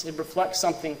tense. It reflects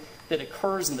something that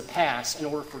occurs in the past in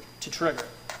order to trigger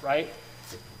it, right?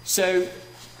 So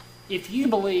if you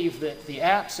believe that the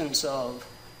absence of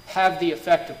have the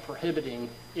effect of prohibiting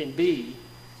in B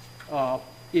in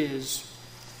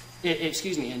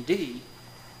D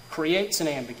creates an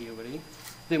ambiguity,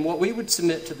 then what we would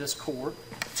submit to this court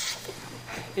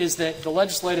is that the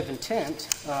legislative intent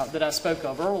that I spoke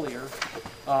of earlier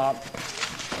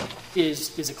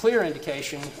is a clear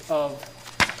indication of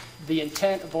the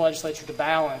intent of the legislature to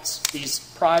balance these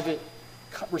private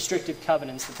restrictive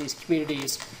covenants that these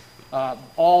communities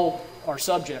all are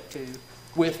subject to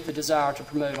with the desire to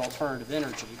promote alternative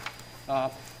energy.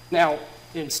 Now,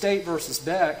 in State versus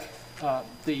Beck,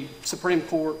 the Supreme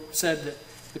Court said that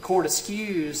the court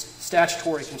eschews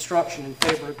statutory construction in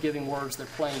favor of giving words their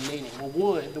plain meaning.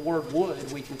 Well, the word would,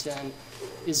 we contend,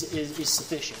 is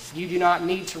sufficient. You do not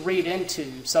need to read into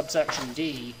subsection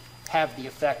D have the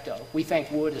effect of. We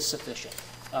think would is sufficient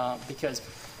because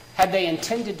had they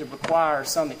intended to require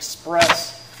some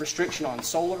express restriction on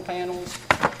solar panels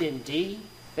in D,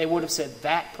 they would have said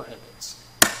that prohibits.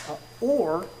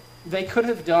 Or they could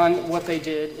have done what they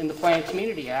did in the Planned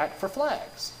Community Act for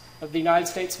flags of the United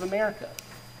States of America.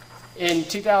 In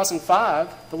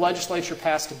 2005, the legislature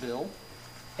passed a bill,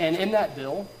 and in that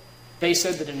bill, they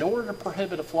said that in order to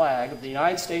prohibit a flag of the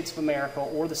United States of America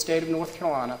or the state of North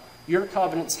Carolina, your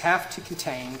covenants have to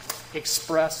contain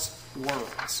express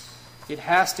words. It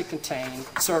has to contain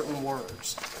certain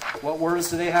words. What words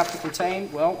do they have to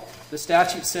contain? Well, the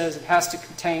statute says it has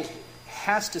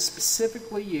to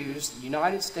specifically use the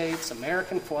United States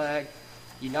American flag,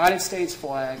 United States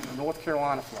flag, or North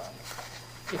Carolina flag.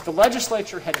 If the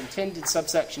legislature had intended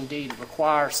subsection D to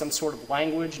require some sort of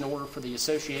language in order for the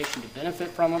association to benefit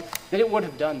from them, then it would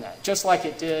have done that, just like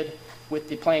it did with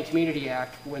the Planned Community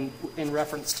Act when in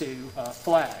reference to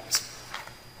flags.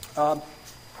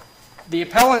 The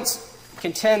appellants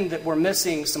contend that we're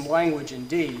missing some language in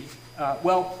D.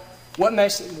 Well, what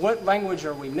language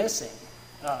are we missing?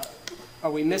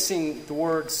 Are we missing the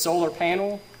words solar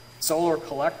panel, solar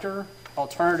collector,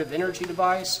 alternative energy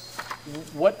device?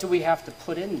 What do we have to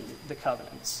put in the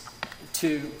covenants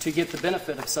to get the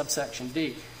benefit of subsection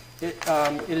D?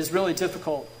 It is really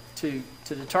difficult to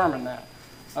determine that.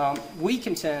 We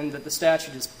contend that the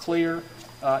statute is clear.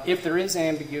 If there is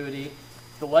ambiguity,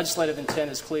 the legislative intent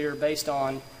is clear based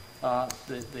on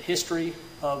the history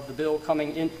of the bill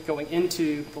going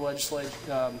into the legislative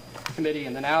committee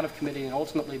and then out of committee and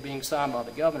ultimately being signed by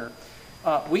the governor.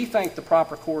 We think the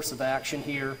proper course of action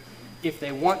here, if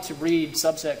they want to read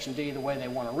subsection D the way they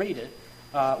want to read it,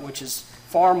 which is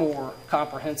far more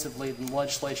comprehensively than the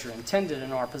legislature intended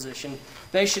in our position,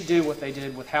 they should do what they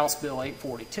did with House Bill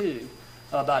 842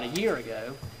 about a year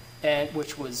ago, and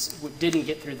which didn't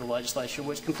get through the legislature,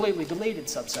 which completely deleted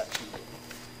subsection D.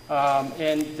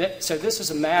 So this is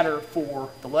a matter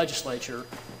for the legislature,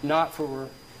 not for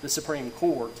the Supreme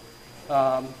Court,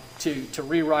 to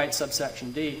rewrite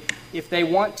subsection D. If they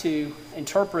want to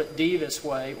interpret D this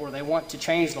way, or they want to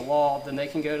change the law, then they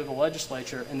can go to the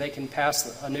legislature and they can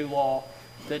pass a new law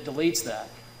that deletes that.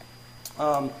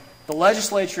 The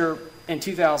legislature in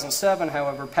 2007,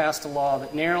 however, passed a law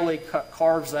that narrowly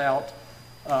carves out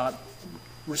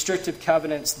restrictive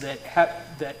covenants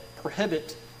that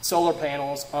prohibit solar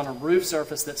panels on a roof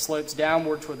surface that slopes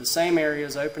downward toward the same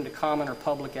areas open to common or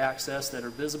public access that are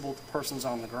visible to persons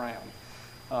on the ground.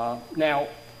 Now,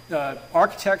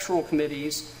 architectural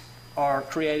committees are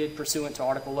created pursuant to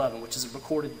Article 11, which is a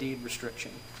recorded deed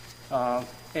restriction.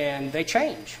 And they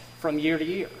change from year to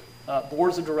year.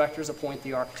 Boards of directors appoint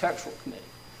the architectural committee.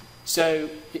 So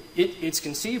it's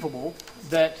conceivable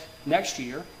that next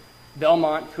year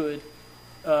Belmont could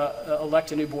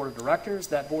elect a new board of directors.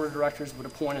 That board of directors would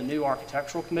appoint a new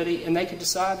architectural committee, and they could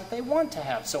decide that they want to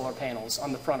have solar panels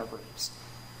on the front of roofs.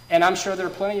 And I'm sure there are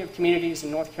plenty of communities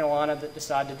in North Carolina that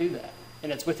decide to do that,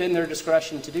 and it's within their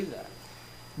discretion to do that.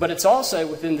 But it's also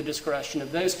within the discretion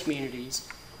of those communities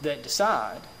that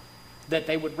decide that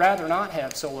they would rather not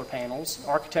have solar panels,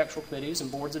 architectural committees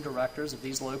and boards of directors of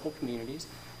these local communities,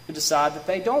 to decide that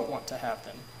they don't want to have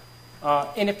them.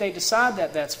 And if they decide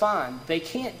that, that's fine. They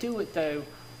can't do it, though,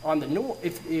 on the north,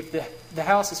 if the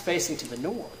house is facing to the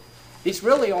north. This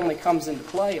really only comes into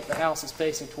play if the house is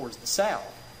facing towards the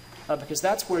south, because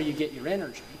that's where you get your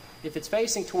energy. If it's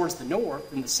facing towards the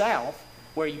north and the south,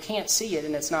 where you can't see it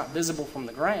and it's not visible from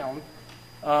the ground,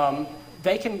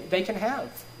 they can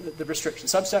have the restriction.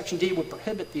 Subsection D would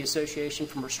prohibit the association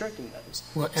from restricting those.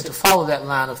 Well, and to follow that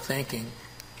line of thinking,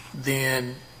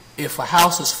 then if a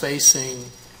house is facing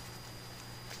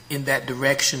in that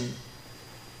direction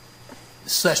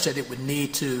such that it would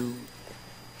need to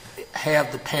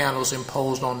have the panels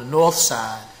imposed on the north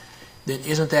side, then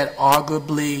isn't that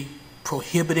arguably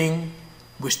prohibiting,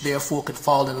 which therefore could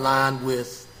fall in line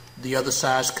with the other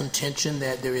side's contention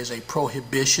that there is a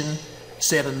prohibition?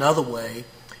 Said another way,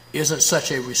 isn't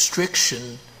such a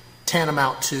restriction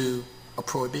tantamount to a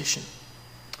prohibition?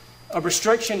 A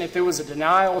restriction, if there was a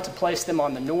denial to place them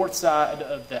on the north side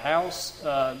of the house,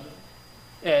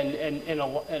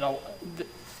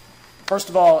 first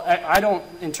of all, I don't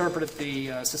interpret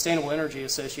the Sustainable Energy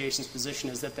Association's position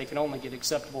as that they can only get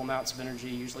acceptable amounts of energy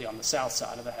usually on the south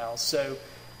side of the house. So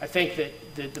I think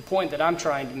that the point that I'm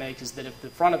trying to make is that if the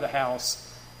front of the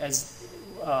house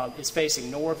is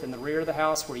facing north and the rear of the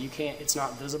house where it's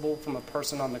not visible from a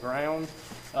person on the ground,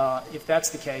 if that's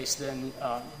the case, then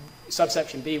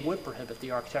subsection B would prohibit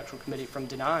the architectural committee from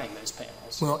denying those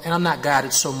panels. Well, and I'm not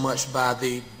guided so much by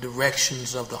the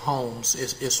directions of the homes.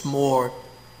 It's more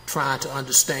trying to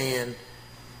understand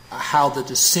how the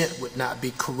dissent would not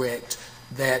be correct,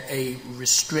 that a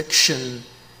restriction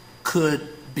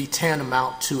could be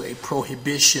tantamount to a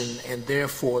prohibition, and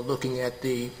therefore looking at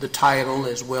the title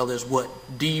as well as what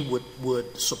D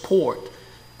would support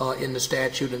in the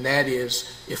statute, and that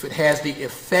is if it has the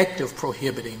effect of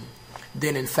prohibiting,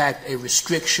 then in fact a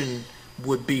restriction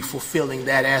would be fulfilling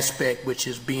that aspect which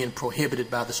is being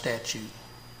prohibited by the statute.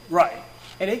 Right.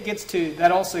 And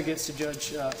that also gets to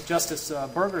Justice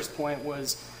Berger's point, which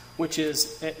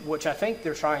I think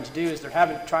they're trying to do is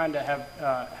they're trying to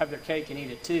have their cake and eat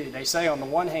it too. They say on the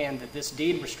one hand that this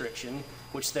deed restriction,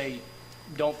 which they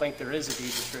don't think there is a deed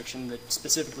restriction that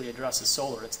specifically addresses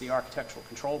solar, it's the architectural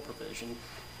control provision,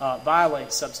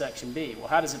 violates subsection B. Well,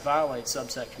 how does it violate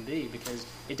subsection B? Because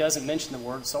it doesn't mention the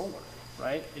word solar,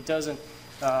 right? It doesn't.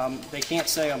 They can't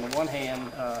say on the one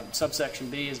hand subsection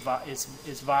B is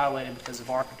violated because of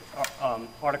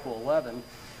Article 11,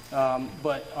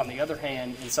 but on the other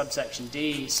hand, in subsection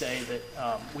D, say that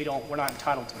we're not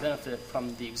entitled to benefit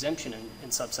from the exemption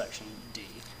in subsection D.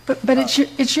 But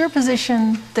it's your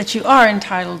position that you are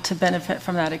entitled to benefit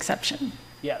from that exception.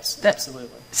 Yes,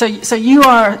 absolutely. So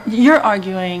you're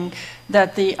arguing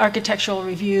that the Architectural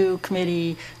Review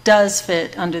Committee does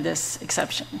fit under this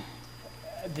exception.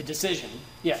 The decision,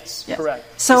 yes. Correct.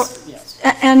 So, yes.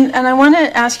 And I want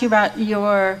to ask you about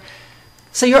your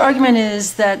argument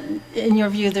is that, in your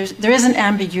view, there is an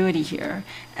ambiguity here,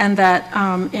 and that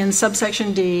in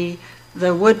subsection D,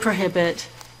 the would prohibit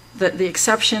the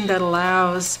exception that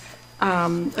allows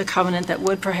a covenant that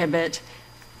would prohibit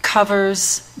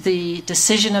covers the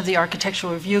decision of the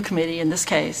Architectural Review Committee in this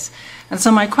case. And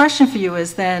so my question for you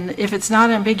is then, if it's not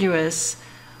ambiguous,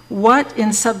 what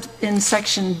in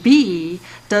section B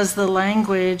does the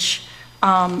language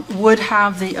would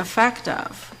have the effect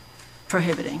of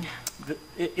prohibiting?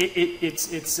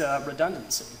 It's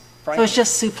redundancy. Frankly. So it's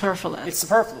just superfluous. It's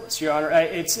superfluous, Your Honor.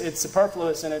 It's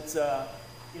superfluous, and it's I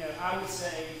would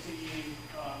say to you,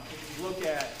 if you look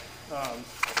at,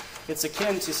 it's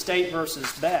akin to State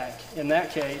versus Beck. In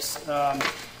that case,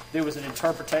 there was an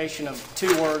interpretation of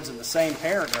two words in the same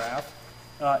paragraph,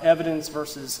 evidence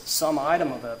versus some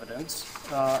item of evidence,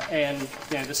 and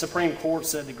the Supreme Court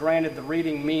said that granted the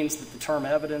reading means that the term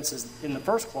evidence is in the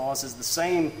first clause is the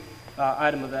same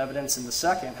item of evidence in the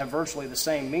second, have virtually the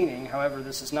same meaning. However,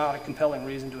 this is not a compelling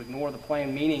reason to ignore the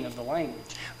plain meaning of the language.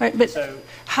 Right, but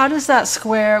how does that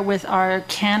square with our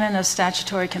canon of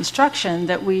statutory construction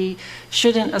that we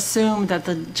shouldn't assume that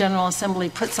the General Assembly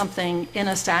put something in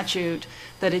a statute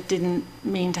that it didn't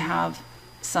mean to have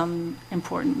some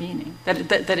important meaning, that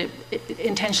it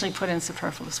intentionally put in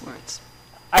superfluous words?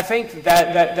 I think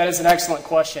that is an excellent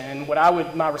question, and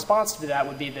my response to that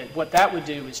would be that what that would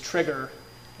do is trigger.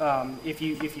 If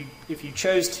you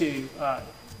chose to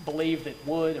believe that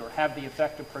would or have the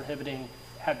effect of prohibiting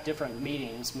have different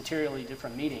meanings, materially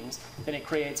different meanings, then it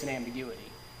creates an ambiguity.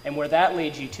 And where that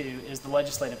leads you to is the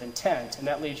legislative intent, and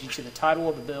that leads you to the title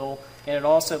of the bill, and it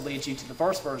also leads you to the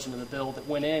first version of the bill that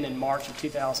went in March of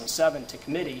 2007 to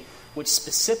committee, which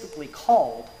specifically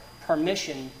called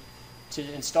permission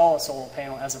to install a solar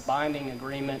panel as a binding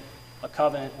agreement, a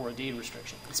covenant, or a deed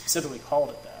restriction. It specifically called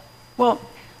it that. Well,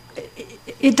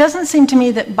 it doesn't seem to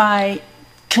me that by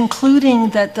concluding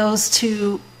that those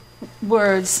two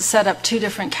words set up two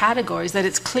different categories, that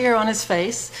it's clear on its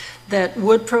face that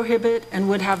would prohibit and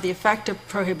would have the effect of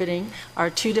prohibiting are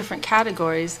two different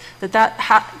categories,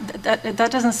 that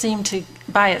doesn't seem to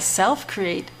by itself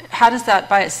create, how does that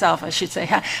by itself, I should say,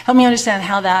 help me understand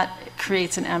how that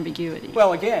creates an ambiguity.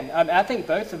 Well, again, I think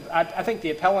I think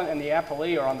the appellant and the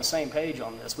appellee are on the same page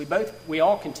on this. We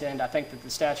all contend, I think, that the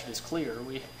statute is clear.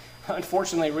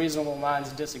 Unfortunately, reasonable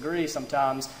minds disagree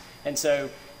sometimes, and so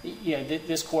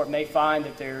this court may find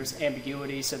that there's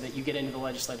ambiguity so that you get into the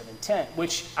legislative intent,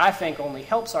 which I think only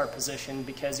helps our position,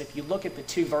 because if you look at the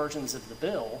two versions of the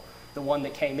bill, the one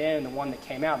that came in and the one that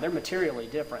came out, they're materially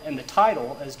different. And the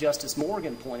title, as Justice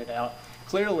Morgan pointed out,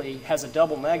 clearly has a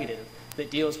double negative that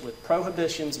deals with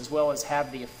prohibitions as well as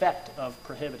have the effect of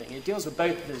prohibiting. It deals with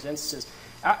both of those instances.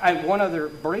 One other,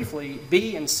 briefly,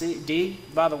 B and C, D,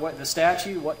 by the way, the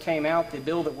statute, what came out, the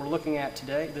bill that we're looking at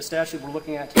today, the statute we're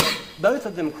looking at today, both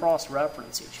of them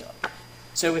cross-reference each other.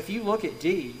 So if you look at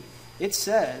D, it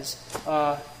says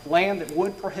land that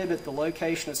would prohibit the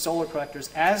location of solar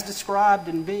collectors as described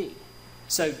in B.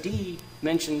 So D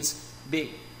mentions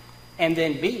B. And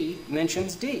then B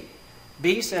mentions D.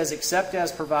 B says, except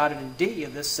as provided in D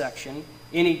of this section,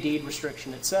 any deed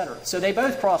restriction, etc. So they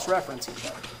both cross-reference each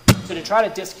other. So to try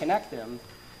to disconnect them.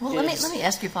 Well, let me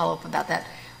ask you a follow-up about that.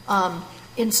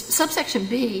 In subsection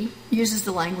B uses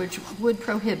the language would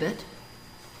prohibit,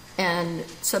 and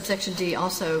subsection D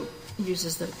also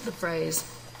uses the phrase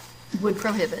would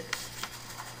prohibit.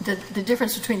 The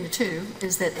difference between the two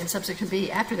is that in subsection B,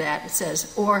 after that, it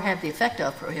says or have the effect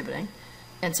of prohibiting,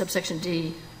 and subsection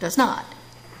D does not.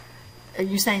 Are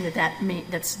you saying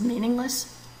that's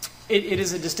meaningless? It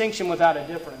is a distinction without a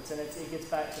difference, and it gets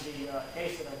back to the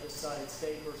case that I just cited,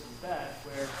 State versus Beck,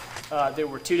 where there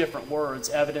were two different words,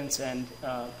 evidence and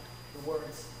the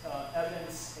words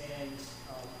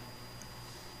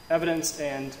evidence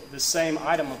and the same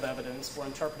item of evidence were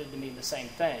interpreted to mean the same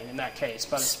thing in that case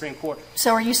by the Supreme Court.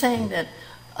 So are you saying that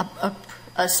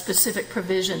a specific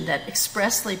provision that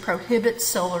expressly prohibits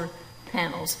solar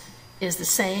panels is the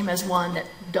same as one that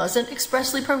doesn't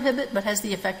expressly prohibit but has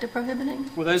the effect of prohibiting?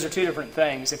 Well, those are two different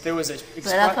things. If there was But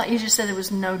I thought you just said there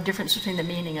was no difference between the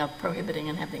meaning of prohibiting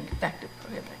and having the effect of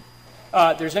prohibiting.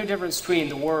 There's no difference between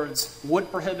the words would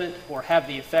prohibit or have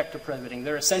the effect of prohibiting.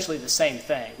 They're essentially the same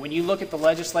thing. When you look at the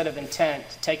legislative intent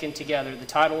taken together, the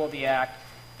title of the act,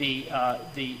 the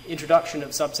introduction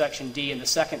of subsection D in the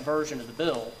second version of the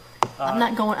bill. I'm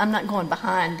not going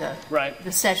behind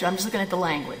the statute. I'm just looking at the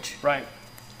language. Right.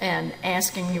 And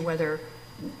asking you whether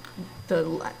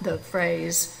the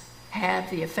phrase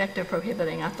have the effect of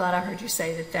prohibiting. I thought I heard you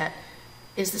say that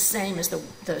is the same as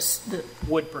the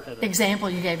would prohibit example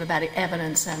you gave about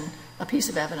evidence and a piece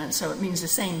of evidence, so it means the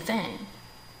same thing.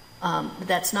 But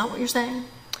that's not what you're saying?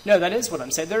 No, that is what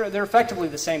I'm saying. They're effectively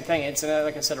the same thing. It's,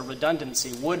 like I said, a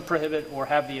redundancy. Would prohibit or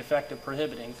have the effect of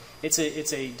prohibiting. It's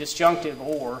a disjunctive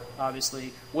or,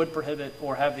 obviously, would prohibit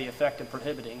or have the effect of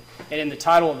prohibiting. And in the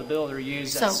title of the bill, they're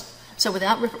used as... So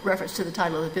without reference to the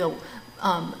title of the bill,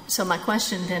 so my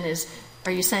question then is,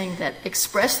 are you saying that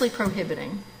expressly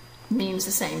prohibiting means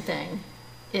the same thing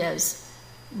as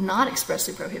not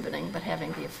expressly prohibiting, but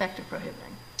having the effect of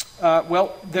prohibiting?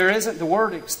 Well, there isn't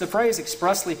the phrase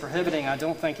expressly prohibiting, I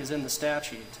don't think is in the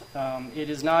statute. It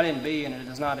is not in B and it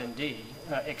is not in D.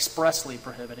 Expressly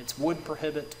prohibit. It's would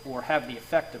prohibit or have the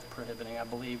effect of prohibiting, I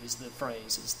believe, is the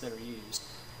phrases that are used.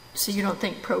 So you don't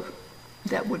think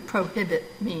that would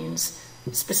prohibit means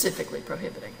specifically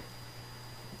prohibiting?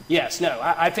 Yes, no.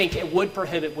 I think it would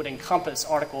prohibit would encompass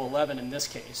Article 11 in this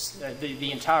case,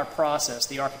 the entire process,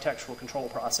 the architectural control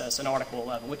process in Article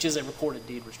 11, which is a recorded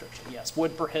deed restriction. Yes,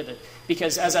 would prohibit.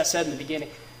 Because as I said in the beginning,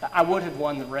 I would have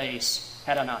won the race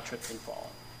had I not tripped and fallen.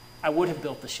 I would have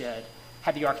built the shed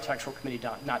had the architectural committee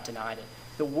not denied it.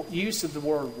 The use of the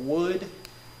word would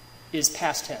is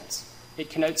past tense. It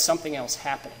connotes something else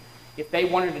happening. If they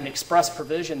wanted an express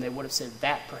provision, they would have said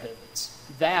that prohibits.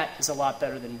 That is a lot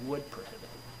better than would prohibit.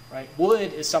 Right?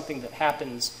 Would is something that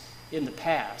happens in the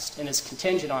past and is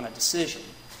contingent on a decision.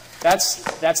 That's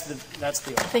the. I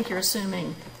think you're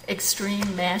assuming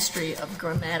extreme mastery of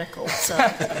grammatical. So.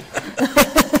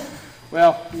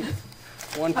 Well,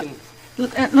 one can.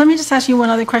 Let me just ask you one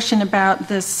other question about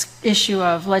this issue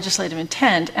of legislative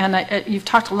intent. And you've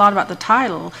talked a lot about the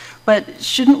title, but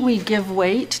shouldn't we give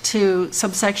weight to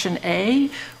subsection A,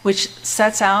 which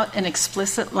sets out in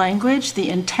explicit language the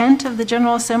intent of the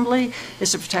General Assembly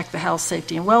is to protect the health,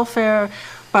 safety, and welfare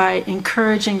by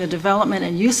encouraging the development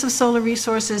and use of solar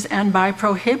resources and by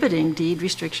prohibiting deed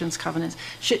restrictions, covenants.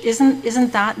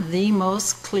 Isn't that the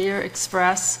most clear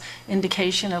express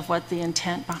indication of what the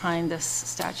intent behind this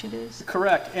statute is?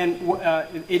 Correct, and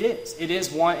it is. It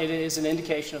is an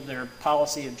indication of their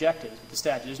policy objectives with the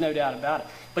statute. There's no doubt about it.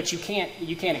 But you can't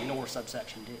ignore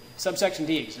subsection D. Subsection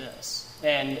D exists,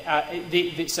 and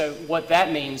so what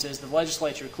that means is the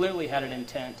legislature clearly had an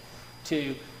intent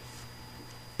to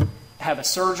have a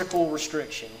surgical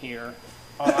restriction here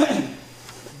on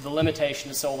the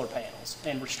limitation of solar panels,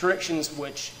 and restrictions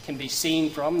which can be seen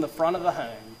from the front of the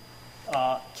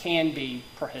home can be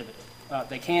prohibited.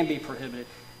 They can be prohibited.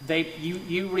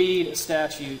 You read a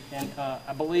statute, and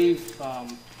I believe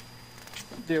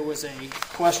there was a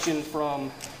question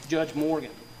from Justice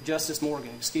Morgan,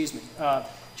 excuse me.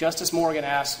 Justice Morgan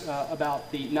asked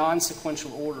about the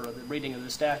non-sequential order of the reading of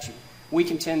the statute. We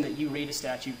contend that you read a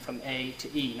statute from A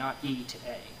to E, not E to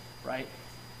A, right?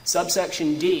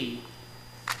 Subsection D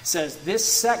says this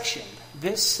section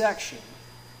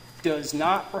does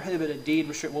not prohibit a deed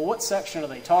restriction. Well, what section are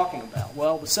they talking about?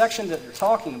 Well, the section that they're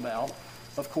talking about,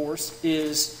 of course,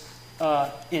 is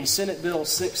in Senate Bill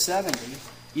 670.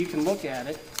 You can look at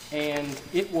it, and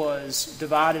it was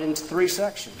divided into 3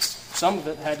 sections. Some of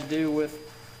it had to do with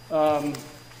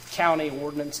county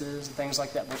ordinances and things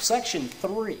like that. Well, Section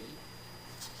 3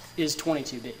 is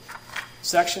 22B.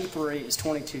 Section 3 is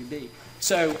 22B.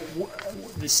 So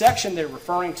the section they're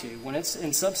referring to, when it's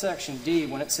in subsection D,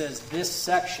 when it says this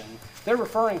section, they're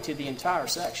referring to the entire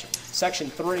section. Section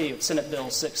 3 of Senate Bill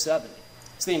 670.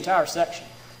 It's the entire section.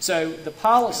 So the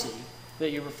policy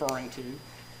that you're referring to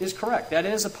is correct. That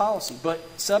is a policy. But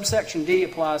subsection D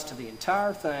applies to the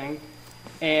entire thing,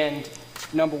 and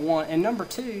number one. And number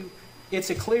two, it's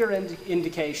a clear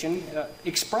indication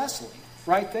expressly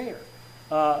right there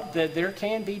that there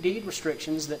can be deed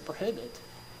restrictions that prohibit,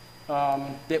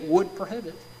 that would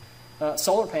prohibit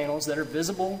solar panels that are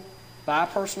visible by a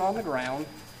person on the ground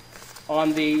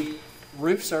on the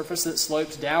roof surface that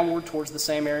slopes downward towards the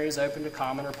same areas open to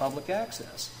common or public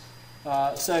access.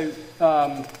 So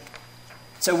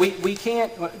we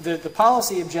can't, the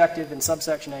policy objective in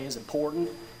subsection A is important.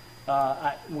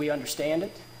 We understand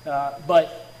it.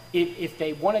 But if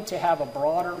they wanted to have a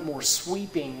broader, more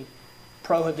sweeping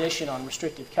prohibition on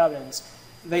restrictive covenants,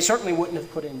 they certainly wouldn't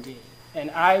have put in D. And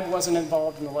I wasn't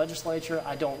involved in the legislature.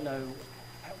 I don't know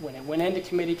when it went into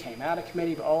committee, came out of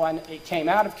committee. But it came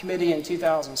out of committee in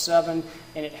 2007,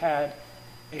 and it had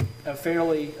a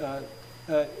fairly,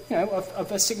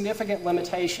 a significant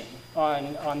limitation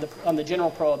on the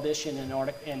general prohibition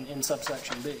in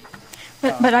subsection B.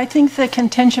 But I think the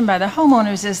contention by the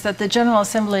homeowners is that the General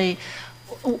Assembly,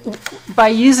 by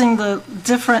using the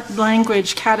different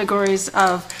language categories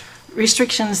of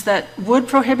restrictions that would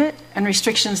prohibit and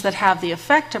restrictions that have the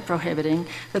effect of prohibiting,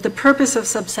 that the purpose of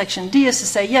subsection D is to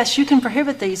say, yes, you can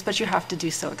prohibit these, but you have to do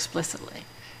so explicitly.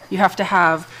 You have to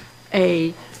have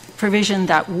a provision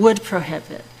that would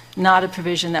prohibit, not a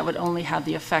provision that would only have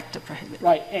the effect of prohibiting.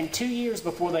 Right, and 2 years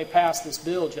before they passed this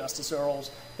bill, Justice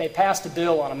Earls, they passed a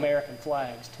bill on American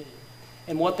flags, too.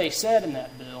 And what they said in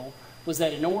that bill was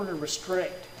that in order to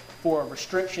restrict, for a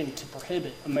restriction to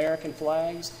prohibit American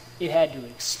flags, it had to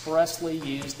expressly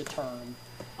use the term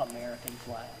American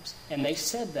flags. And they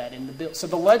said that in the bill. So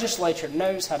the legislature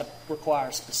knows how to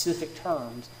require specific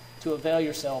terms to avail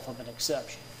yourself of an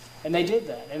exception. And they did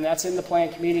that, and that's in the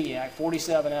Planned Community Act,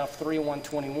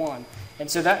 47F3121. And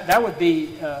so that would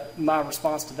be my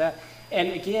response to that.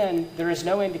 And again, there is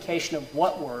no indication of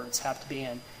what words have to be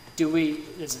in.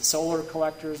 Is it solar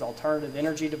collectors, alternative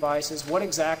energy devices? What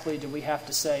exactly do we have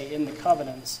to say in the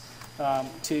covenants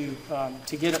to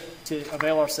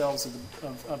avail ourselves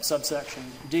of subsection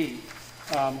D?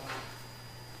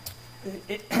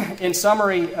 In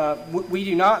summary, we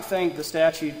do not think the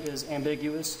statute is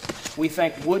ambiguous. We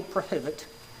think would prohibit.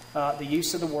 The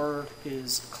use of the word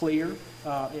is clear.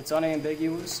 It's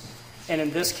unambiguous. And in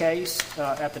this case,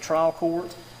 at the trial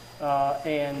court,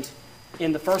 and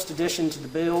in the first addition to the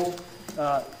bill,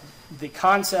 the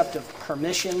concept of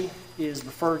permission is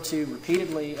referred to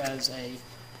repeatedly as a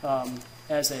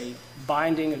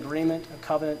binding agreement, a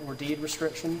covenant or deed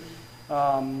restriction.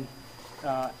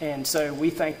 And so we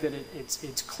think that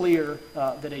it's clear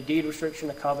that a deed restriction,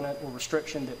 a covenant, or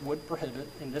restriction that would prohibit,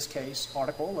 in this case,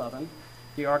 Article 11,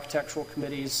 the Architectural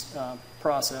Committee's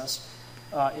process,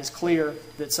 is clear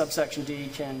that subsection D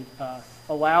can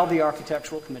allow the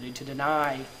Architectural Committee to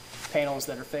deny panels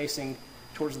that are facing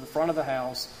towards the front of the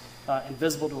house and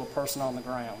visible to a person on the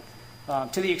ground.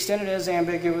 To the extent it is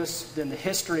ambiguous, then the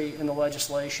history in the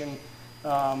legislation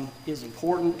is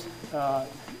important.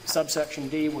 Subsection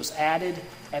D was added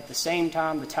at the same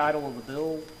time the title of the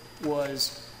bill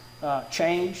was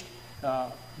changed.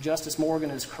 Justice Morgan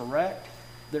is correct.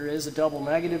 There is a double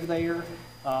negative there.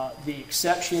 The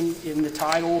exception in the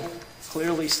title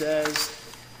clearly says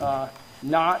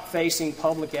not facing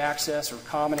public access or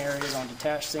common areas on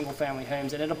detached single-family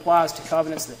homes, and it applies to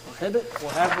covenants that prohibit or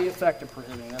have the effect of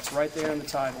prohibiting. That's right there in the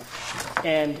title.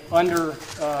 And under...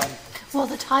 well,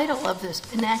 the title of this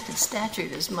enacted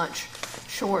statute is much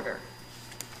shorter,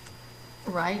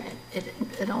 right?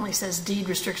 It only says deed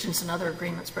restrictions and other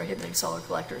agreements prohibiting solar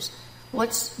collectors.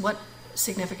 What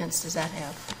significance does that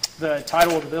have? The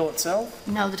title of the bill itself?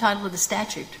 No, the title of the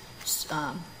statute,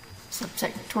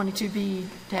 subsection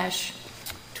 22B-20.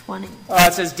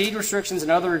 It says deed restrictions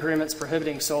and other agreements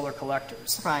prohibiting solar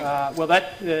collectors. Right. Well,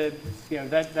 that is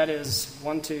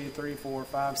 1, 2, 3, 4,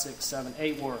 5, 6, 7,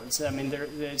 8 words. I mean,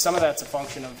 some of that's a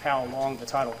function of how long the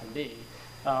title can be.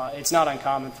 It's not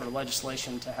uncommon for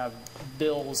legislation to have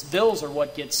bills. Bills are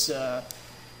what gets is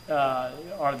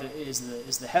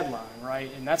the headline, right?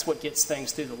 And that's what gets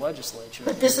things through the legislature.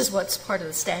 But this is what's part of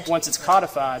the statute. Once it's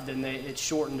codified, then it's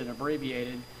shortened and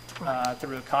abbreviated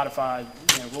through a codified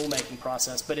rulemaking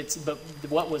process. But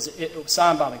what was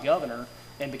signed by the governor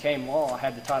and became law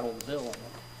had the title of the bill in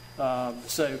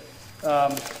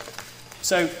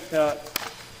it.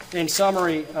 In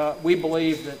summary, we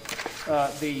believe that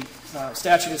the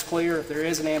statute is clear. If there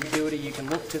is an ambiguity, you can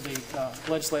look to the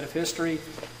legislative history.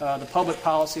 The public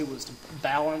policy was to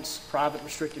balance private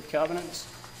restrictive covenants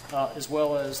as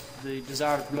well as the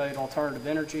desire to promote alternative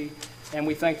energy. And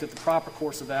we think that the proper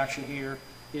course of action here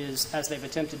is, as they've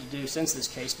attempted to do since this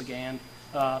case began,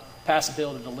 pass a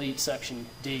bill to delete Section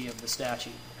D of the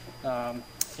statute. Thank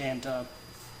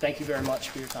you very much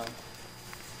for your time.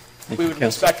 We would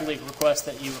respectfully request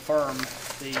that you affirm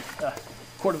the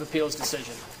Court of Appeals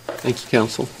decision. Thank you,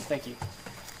 counsel. Thank you.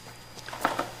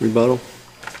 Rebuttal.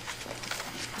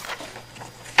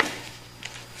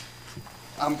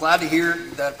 I'm glad to hear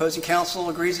that opposing counsel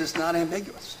agrees it's not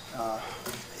ambiguous.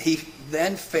 He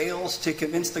then fails to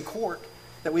convince the court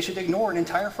that we should ignore an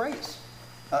entire phrase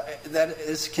that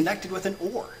is connected with an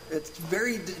or. It's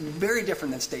very, very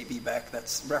different than State v. Beck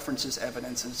that references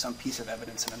evidence and some piece of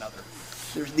evidence in another.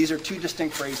 These are two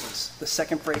distinct phrases. The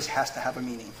second phrase has to have a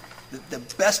meaning. The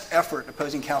best effort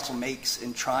opposing counsel makes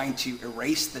in trying to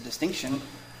erase the distinction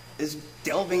is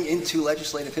delving into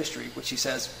legislative history, which he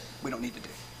says we don't need to do.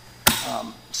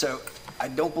 So I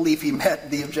don't believe he met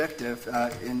the objective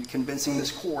in convincing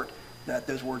this court that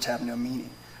those words have no meaning.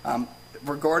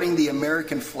 Regarding the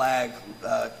American flag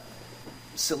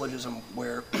syllogism,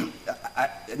 where in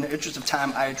the interest of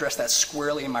time, I addressed that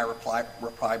squarely in my reply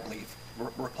brief.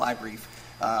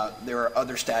 There are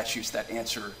other statutes that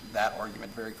answer that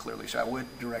argument very clearly, so I would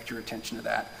direct your attention to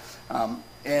that.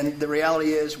 And the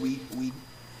reality is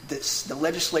the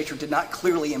legislature did not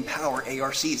clearly empower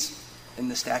ARCs in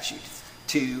the statute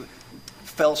to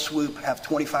fell swoop have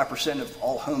 25% of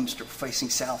all homes facing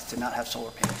south to not have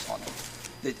solar panels on them.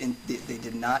 that they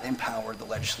did not empower the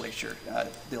legislature.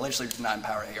 The legislature did not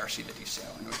empower ARC to do so.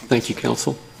 Thank you,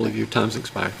 counsel. I believe your time's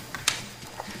expired.